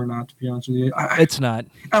waste of time or not, to be honest with you. It's not.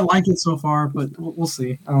 I like it so far, but we'll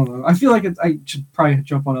see. I don't know. I feel like I should probably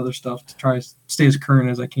jump on other stuff to try to stay as current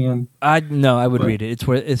as I can. I would read it.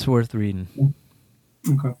 It's worth reading.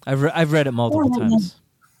 Okay. I've read it multiple times.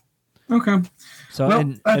 Okay. So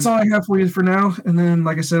that's all I have for you for now. And then,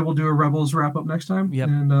 like I said, we'll do a Rebels wrap up next time. Yep.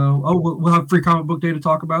 And we'll have Free Comic Book Day to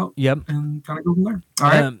talk about. Yep. And kind of go from there. All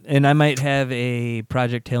right. And I might have a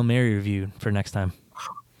Project Hail Mary review for next time.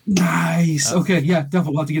 Nice. Okay. Yeah.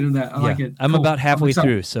 Definitely. We'll have to get into that. I like it. I'm about halfway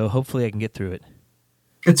through, so hopefully I can get through it.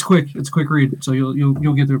 It's quick. It's a quick read, so you'll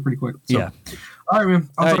get through it pretty quick. So. Yeah. All right, man.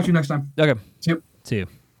 I'll talk to you next time. Okay. Yep. See you.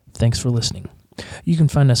 Thanks for listening. You can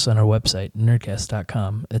find us on our website,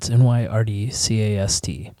 Nyrdcast.com. It's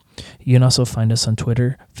Nyrdcast. You can also find us on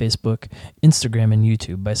Twitter, Facebook, Instagram, and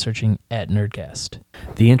YouTube by searching @Nyrdcast.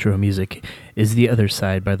 The intro music is The Other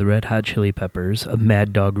Side by the Red Hot Chili Peppers, a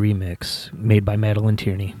Mad Dog remix made by Madeline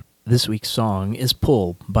Tierney. This week's song is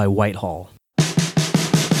Pull by Whitehall.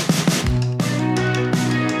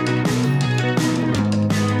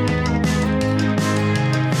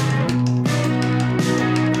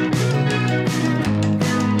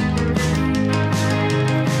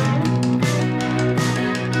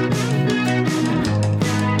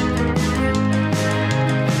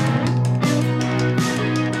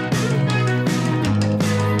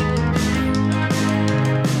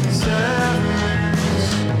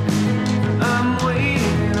 I'm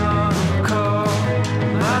waiting on a call.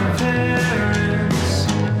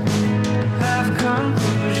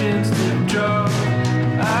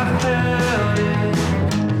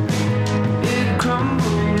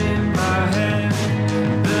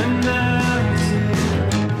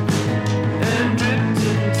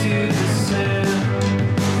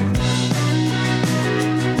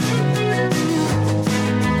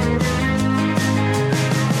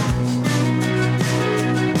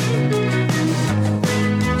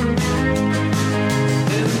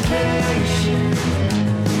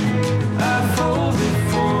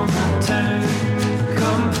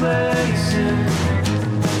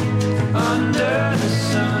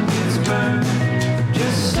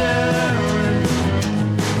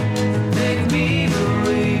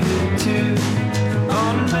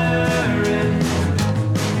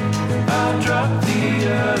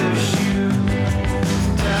 the other shore.